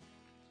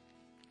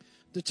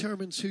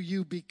determines who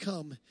you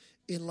become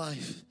in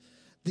life.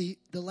 The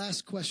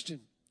last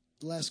question.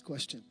 The last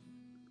question.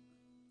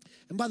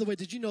 And by the way,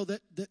 did you know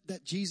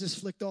that Jesus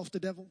flicked off the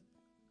devil?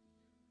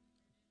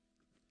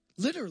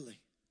 Literally.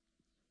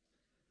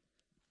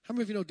 How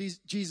many of you know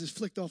Jesus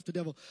flicked off the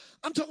devil?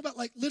 I'm talking about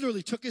like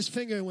literally took his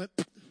finger and went.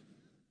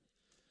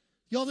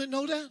 Y'all didn't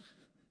know that?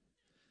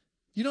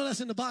 You know that's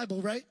in the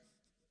Bible, right?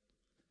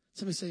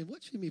 Somebody saying,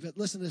 what do you mean? But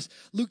listen to this.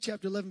 Luke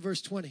chapter 11,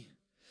 verse 20.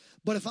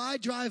 But if I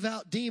drive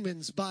out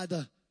demons by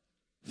the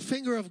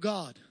finger of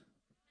God,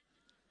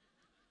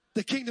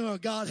 the kingdom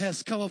of God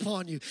has come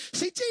upon you.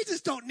 See,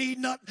 Jesus don't need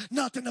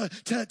nothing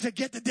to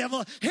get the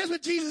devil. Here's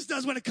what Jesus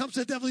does when it comes to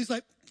the devil. He's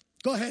like,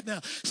 go ahead now.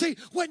 See,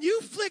 when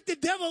you flick the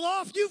devil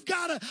off, you've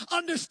got to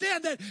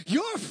understand that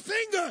your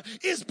finger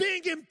is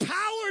being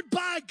empowered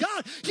by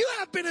God. You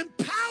have been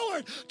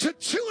empowered to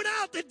tune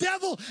out the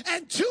devil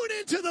and tune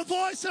into the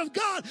voice of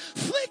God.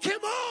 Flick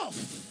him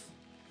off.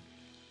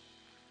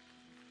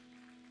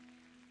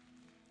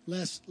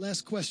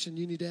 Last question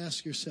you need to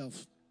ask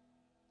yourself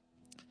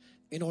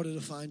in order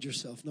to find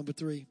yourself. Number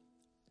 3,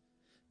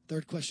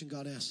 third question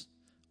God asks,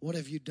 what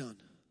have you done?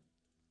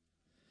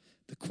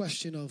 The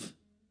question of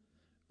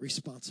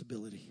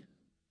responsibility.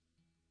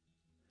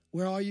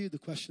 Where are you? The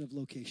question of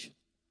location.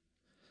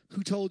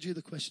 Who told you?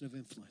 The question of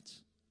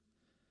influence.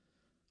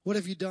 What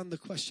have you done? The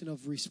question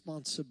of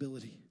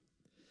responsibility.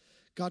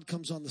 God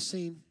comes on the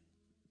scene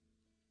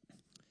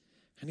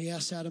and he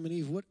asks Adam and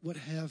Eve, what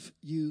have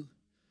you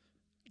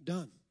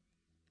done?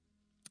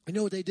 You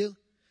know what they do?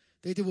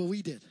 They did what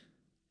we did.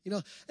 You know,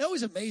 it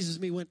always amazes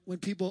me when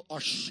people are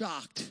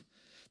shocked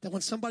that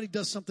when somebody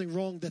does something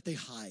wrong that they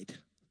hide.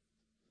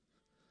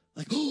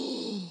 Like,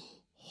 oh,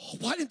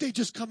 why didn't they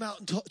just come out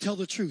and tell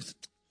the truth?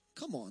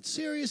 Come on,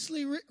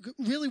 seriously?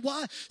 Really?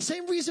 Why?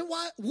 Same reason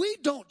why we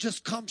don't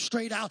just come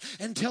straight out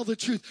and tell the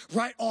truth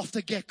right off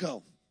the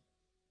get-go.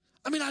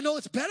 I mean, I know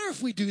it's better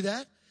if we do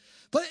that,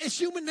 but it's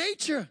human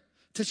nature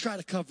to try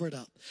to cover it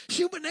up. It's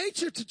human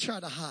nature to try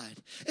to hide.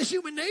 It's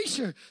human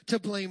nature to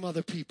blame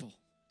other people.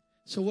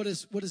 So what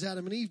does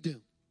Adam and Eve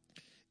do?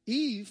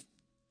 Eve,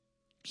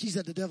 she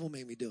said, the devil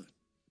made me do it.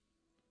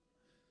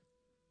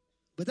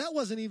 But that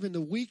wasn't even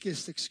the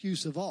weakest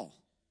excuse of all.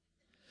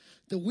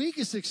 The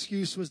weakest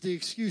excuse was the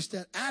excuse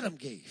that Adam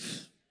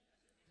gave.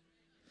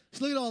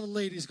 So look at all the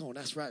ladies going,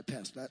 that's right,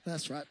 Pastor.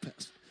 That's right,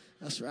 Pastor.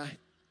 That's right.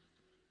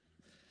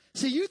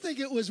 See, you think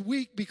it was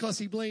weak because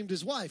he blamed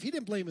his wife. He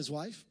didn't blame his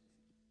wife.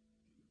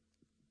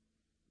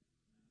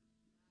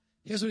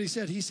 Here's what he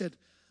said. He said,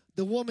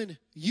 the woman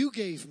you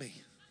gave me.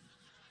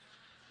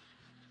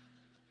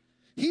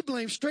 He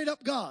blamed straight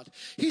up God.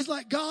 He's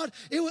like, God,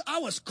 I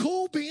was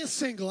cool being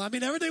single. I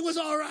mean, everything was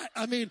all right.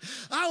 I mean,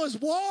 I was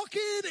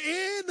walking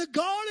in the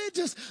garden,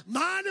 just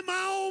minding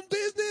my own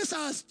business.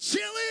 I was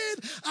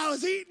chilling. I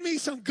was eating me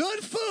some good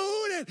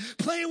food and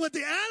playing with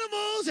the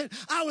animals. And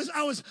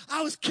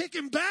I was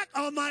kicking back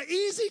on my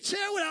easy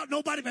chair without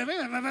nobody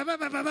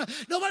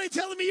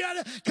telling me you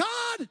had to,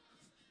 God.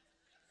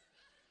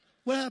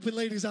 What happened,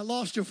 ladies? I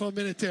lost you for a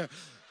minute there.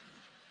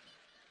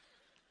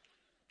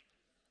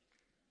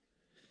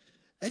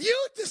 And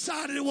you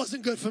decided it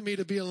wasn't good for me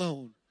to be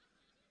alone.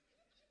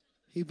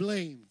 He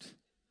blamed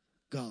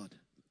God.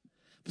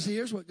 But see,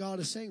 here's what God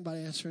is saying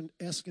by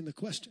asking the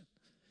question.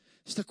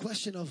 It's the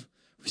question of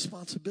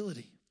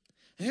responsibility.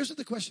 And here's what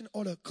the question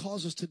ought to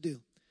cause us to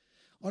do.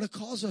 Ought to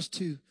cause us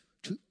to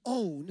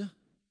own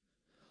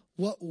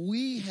what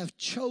we have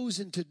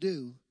chosen to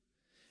do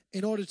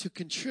in order to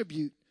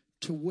contribute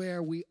to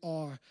where we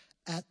are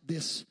at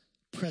this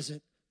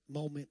present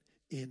moment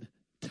in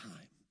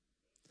time.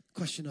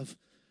 Question of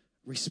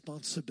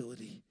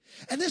responsibility.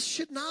 And this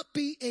should not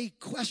be a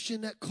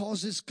question that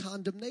causes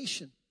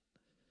condemnation.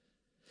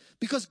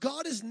 Because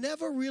God is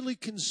never really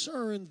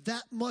concerned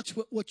that much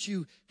with what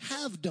you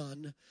have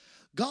done.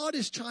 God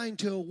is trying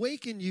to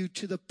awaken you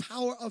to the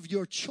power of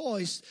your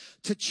choice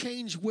to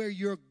change where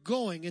you're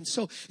going. And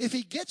so if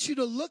he gets you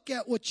to look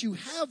at what you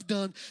have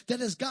done that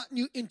has gotten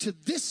you into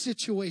this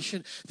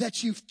situation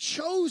that you've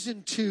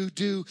chosen to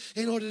do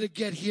in order to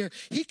get here,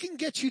 he can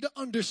get you to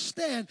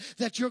understand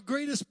that your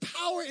greatest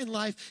power in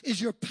life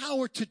is your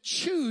power to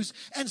choose.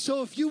 And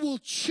so if you will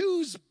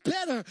choose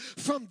better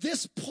from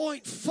this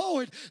point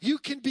forward, you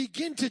can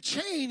begin to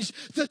change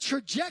the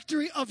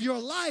trajectory of your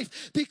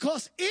life,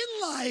 because in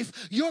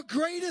life, your greatest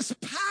greatest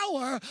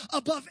power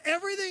above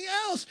everything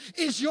else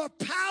is your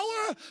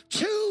power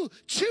to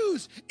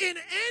choose in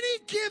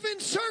any given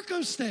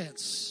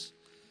circumstance.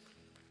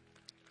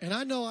 And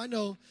I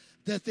know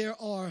that there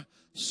are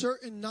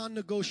certain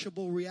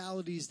non-negotiable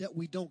realities that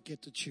we don't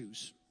get to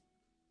choose.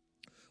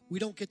 We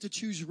don't get to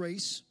choose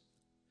race.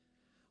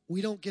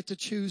 We don't get to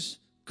choose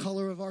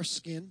color of our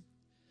skin.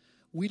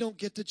 We don't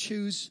get to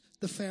choose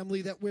the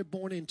family that we're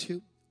born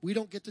into. We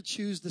don't get to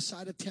choose the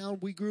side of town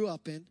we grew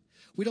up in.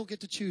 We don't get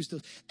to choose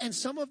those. And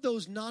some of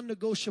those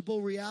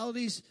non-negotiable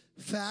realities,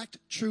 fact,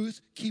 truth,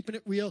 keeping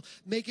it real,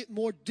 make it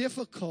more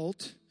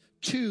difficult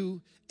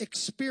to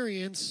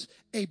experience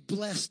a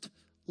blessed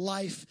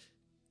life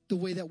the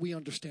way that we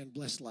understand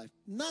blessed life.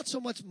 Not so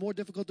much more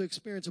difficult to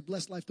experience a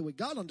blessed life the way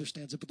God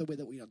understands it, but the way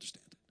that we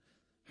understand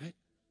it. Right?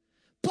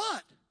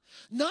 But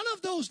none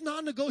of those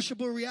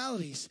non-negotiable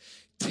realities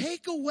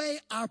take away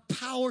our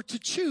power to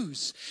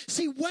choose.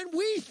 See, when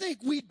we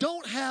think we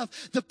don't have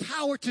the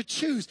power to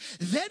choose,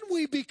 then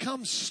we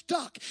become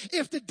stuck.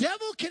 If the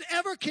devil can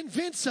ever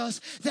convince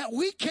us that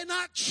we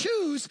cannot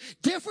choose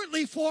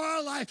differently for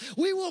our life,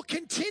 we will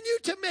continue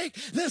to make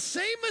the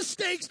same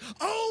mistakes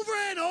over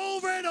and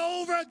over and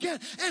over again.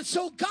 And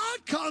so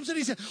God comes and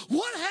he said,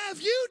 what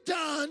have you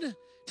done?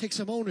 Take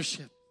some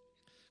ownership.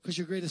 Because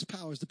your greatest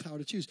power is the power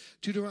to choose.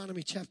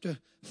 Deuteronomy chapter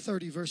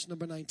 30, verse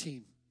number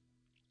 19.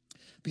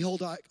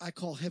 Behold, I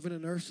call heaven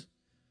and earth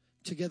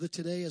together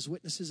today as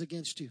witnesses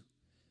against you.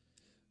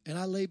 And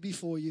I lay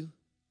before you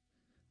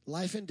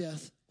life and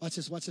death. Watch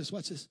this, watch this,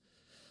 watch this.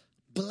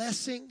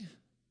 Blessing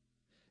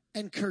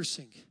and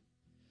cursing.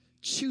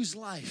 Choose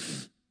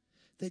life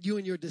that you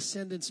and your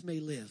descendants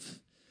may live.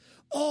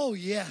 Oh,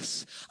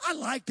 yes. I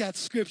like that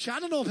scripture. I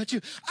don't know about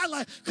you.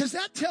 Because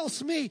that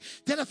tells me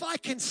that if I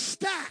can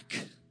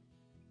stack.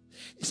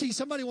 See,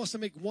 somebody wants to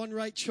make one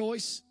right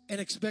choice and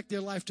expect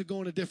their life to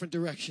go in a different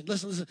direction.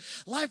 Listen.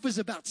 Life is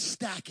about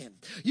stacking.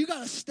 You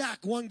got to stack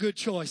one good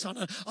choice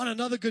on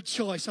another good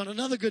choice, on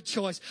another good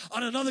choice,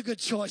 on another good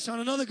choice, on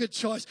another good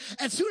choice.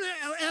 And soon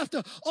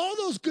after, all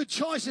those good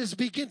choices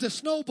begin to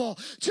snowball.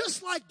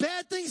 Just like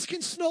bad things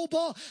can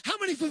snowball, how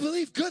many of you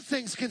believe good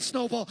things can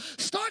snowball?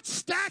 Start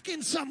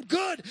stacking some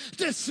good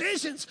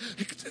decisions.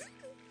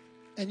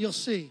 And you'll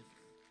see,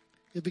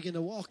 you'll begin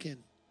to walk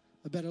in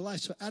a better life.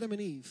 So Adam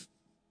and Eve,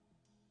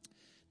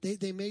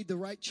 They made the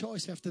right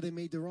choice after they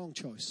made the wrong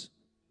choice.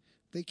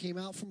 They came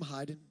out from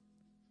hiding.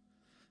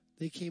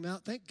 They came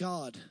out, thank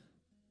God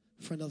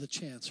for another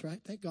chance,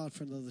 right? Thank God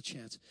for another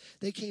chance.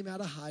 They came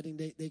out of hiding.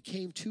 They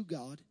came to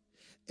God,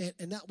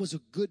 and that was a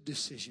good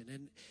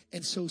decision.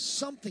 And so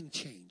something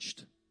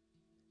changed.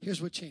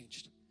 Here's what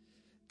changed.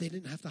 They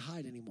didn't have to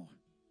hide anymore.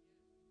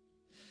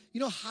 You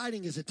know,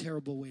 hiding is a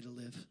terrible way to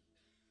live.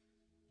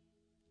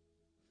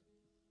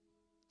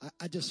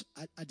 I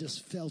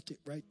just felt it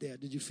right there.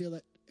 Did you feel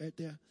it right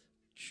there?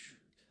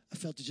 I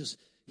felt it just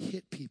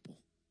hit people.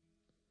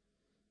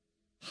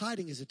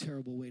 Hiding is a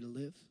terrible way to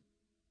live.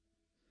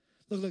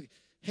 Look.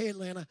 Hey,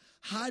 Atlanta,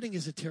 hiding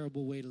is a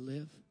terrible way to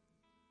live.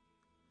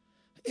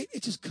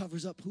 It just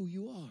covers up who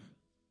you are.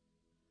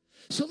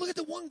 So look at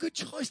the one good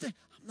choice there.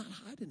 I'm not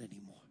hiding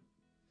anymore.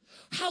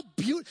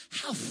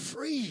 How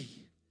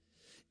free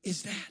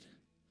is that?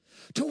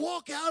 To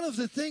walk out of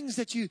the things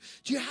that you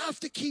have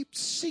to keep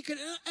secret.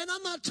 And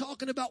I'm not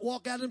talking about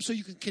walk out of them so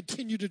you can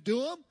continue to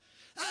do them.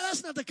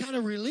 That's not the kind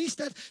of release.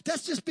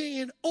 That's just being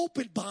in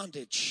open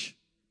bondage.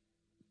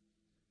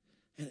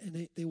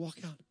 And they walk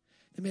out.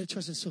 They made a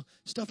choice. And so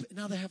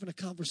now they're having a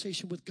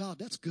conversation with God.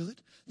 That's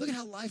good. Look at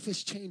how life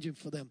is changing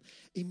for them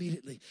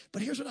immediately.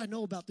 But here's what I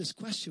know about this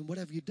question. What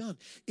have you done?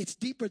 It's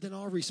deeper than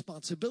our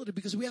responsibility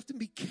because we have to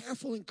be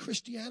careful in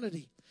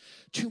Christianity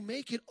to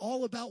make it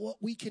all about what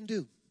we can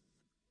do.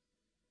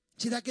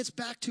 See, that gets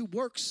back to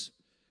works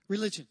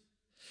religion.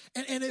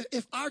 And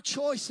if our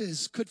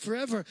choices could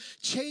forever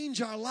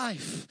change our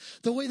life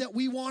the way that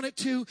we want it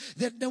to,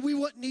 then we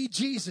wouldn't need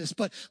Jesus.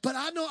 But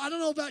I don't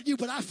know about you,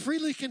 but I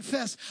freely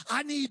confess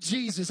I need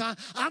Jesus.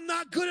 I'm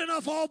not good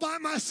enough all by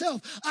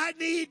myself. I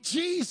need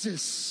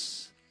Jesus.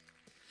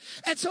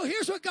 And so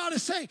here's what God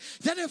is saying,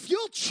 that if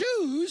you'll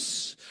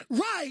choose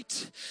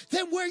right,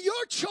 then where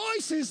your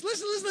choices,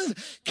 listen,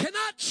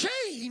 cannot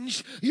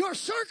change your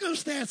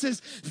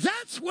circumstances,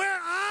 that's where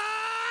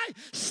I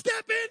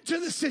step into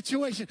the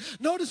situation.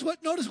 Notice what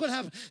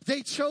happened.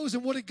 They chose,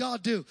 and what did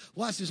God do?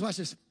 Watch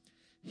this.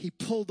 He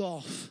pulled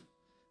off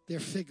their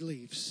fig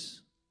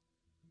leaves.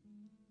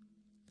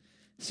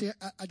 See,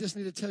 I just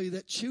need to tell you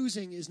that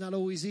choosing is not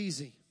always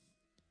easy.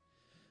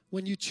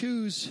 When you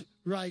choose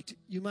right,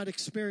 you might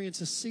experience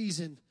a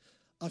season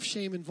of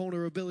shame and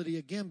vulnerability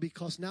again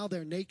because now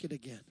they're naked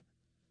again.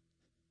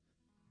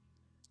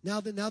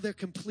 Now they're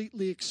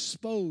completely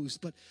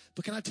exposed. But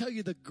can I tell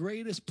you the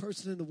greatest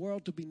person in the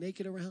world to be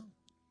naked around?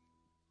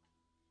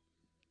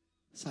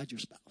 Besides your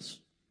spouse.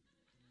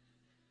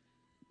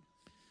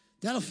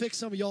 That'll fix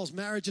some of y'all's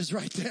marriages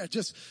right there.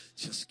 Just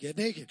get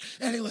naked.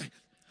 Anyway.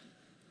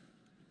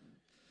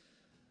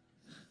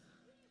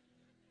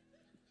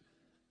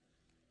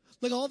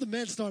 Look, all the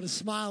men started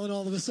smiling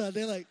all of a sudden.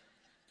 They're like,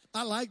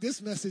 I like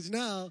this message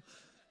now.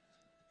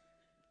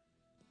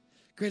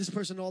 Greatest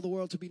person in all the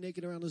world to be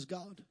naked around is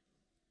God.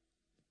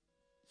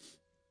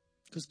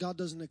 Because God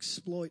doesn't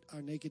exploit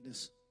our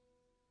nakedness.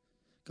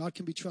 God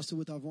can be trusted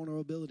with our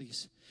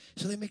vulnerabilities.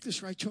 So they make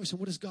this right choice. And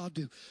what does God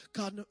do?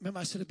 God,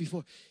 remember I said it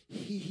before,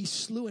 he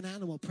slew an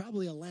animal,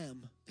 probably a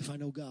lamb, if I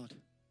know God.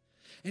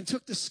 And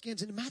took the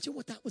skins. And imagine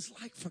what that was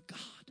like for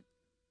God.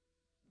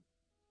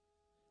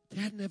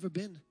 There had never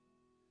been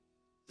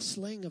a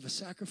slaying of a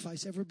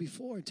sacrifice ever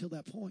before until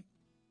that point.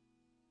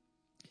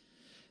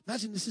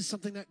 Imagine this is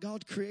something that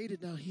God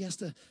created. Now he has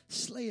to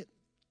slay it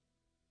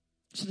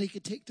so that he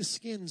could take the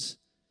skins,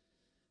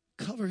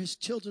 cover his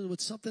children with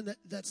something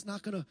that's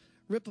not going to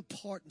rip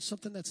apart and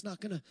something that's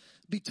not going to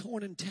be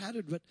torn and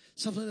tattered, but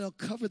something that'll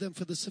cover them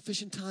for the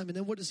sufficient time. And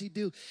then what does he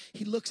do?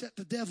 He looks at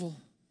the devil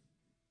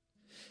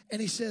and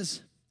he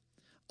says,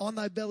 on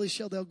thy belly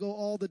shall thou go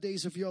all the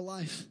days of your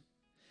life,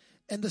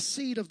 and the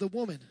seed of the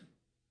woman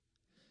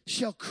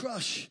shall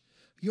crush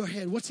your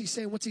head. What's he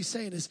saying? What's he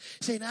saying is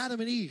saying,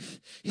 Adam and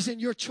Eve, he's saying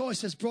your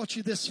choice has brought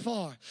you this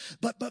far,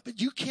 but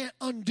you can't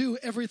undo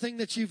everything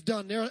that you've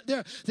done.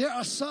 There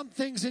are some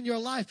things in your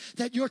life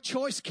that your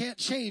choice can't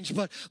change,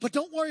 but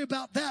don't worry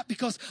about that,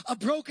 because a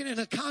broken and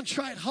a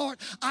contrite heart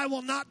I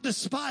will not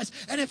despise.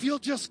 And if you'll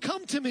just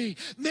come to me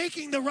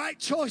making the right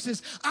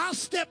choices, I'll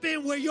step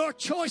in where your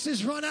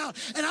choices run out,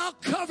 and I'll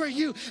cover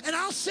you, and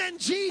I'll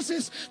send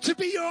Jesus to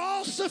be your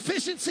all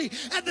sufficiency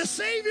and the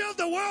Savior of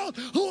the world,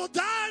 who will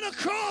die on a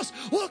cross,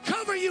 will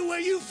cover you where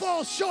you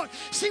fall short.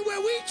 See,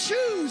 where we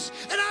choose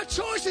and our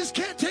choices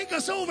can't take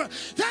us over,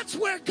 that's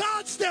where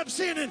God steps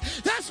in, and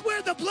that's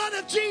where the blood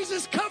of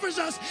Jesus covers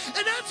us,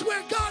 and that's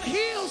where God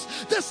heals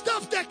the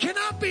stuff that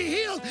cannot be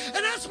healed,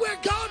 and that's where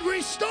God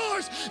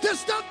restores the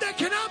stuff that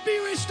cannot be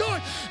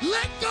restored.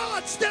 Let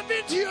God step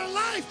into your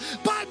life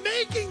by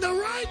making the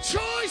right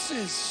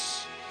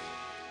choices.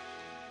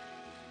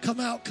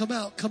 Come out, come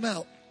out, come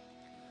out.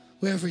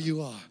 Wherever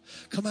you are,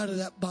 come out of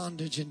that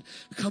bondage, and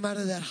come out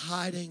of that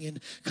hiding, and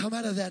come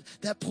out of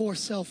that poor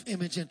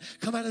self-image, and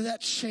come out of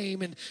that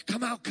shame, and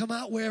come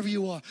out wherever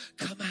you are.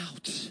 Come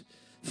out.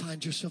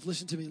 Find yourself.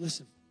 Listen to me,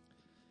 listen.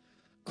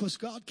 Because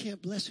God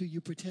can't bless who you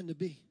pretend to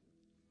be.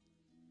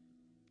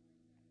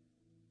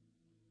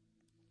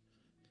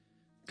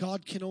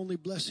 God can only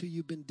bless who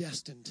you've been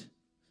destined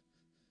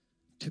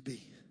to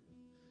be.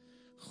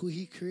 Who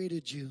he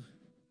created you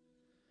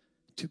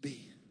to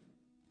be.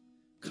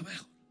 Come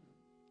out.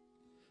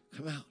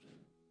 Come out.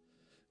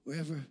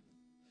 Wherever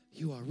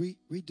you are,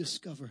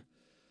 rediscover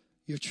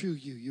your true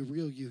you, your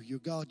real you, your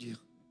God you,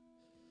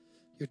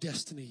 your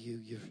destiny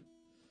you,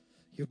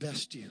 your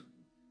best you.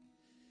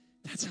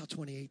 That's how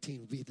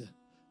 2018 will be the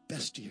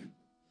best year,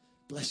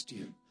 blessed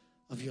year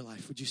of your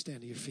life. Would you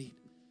stand to your feet?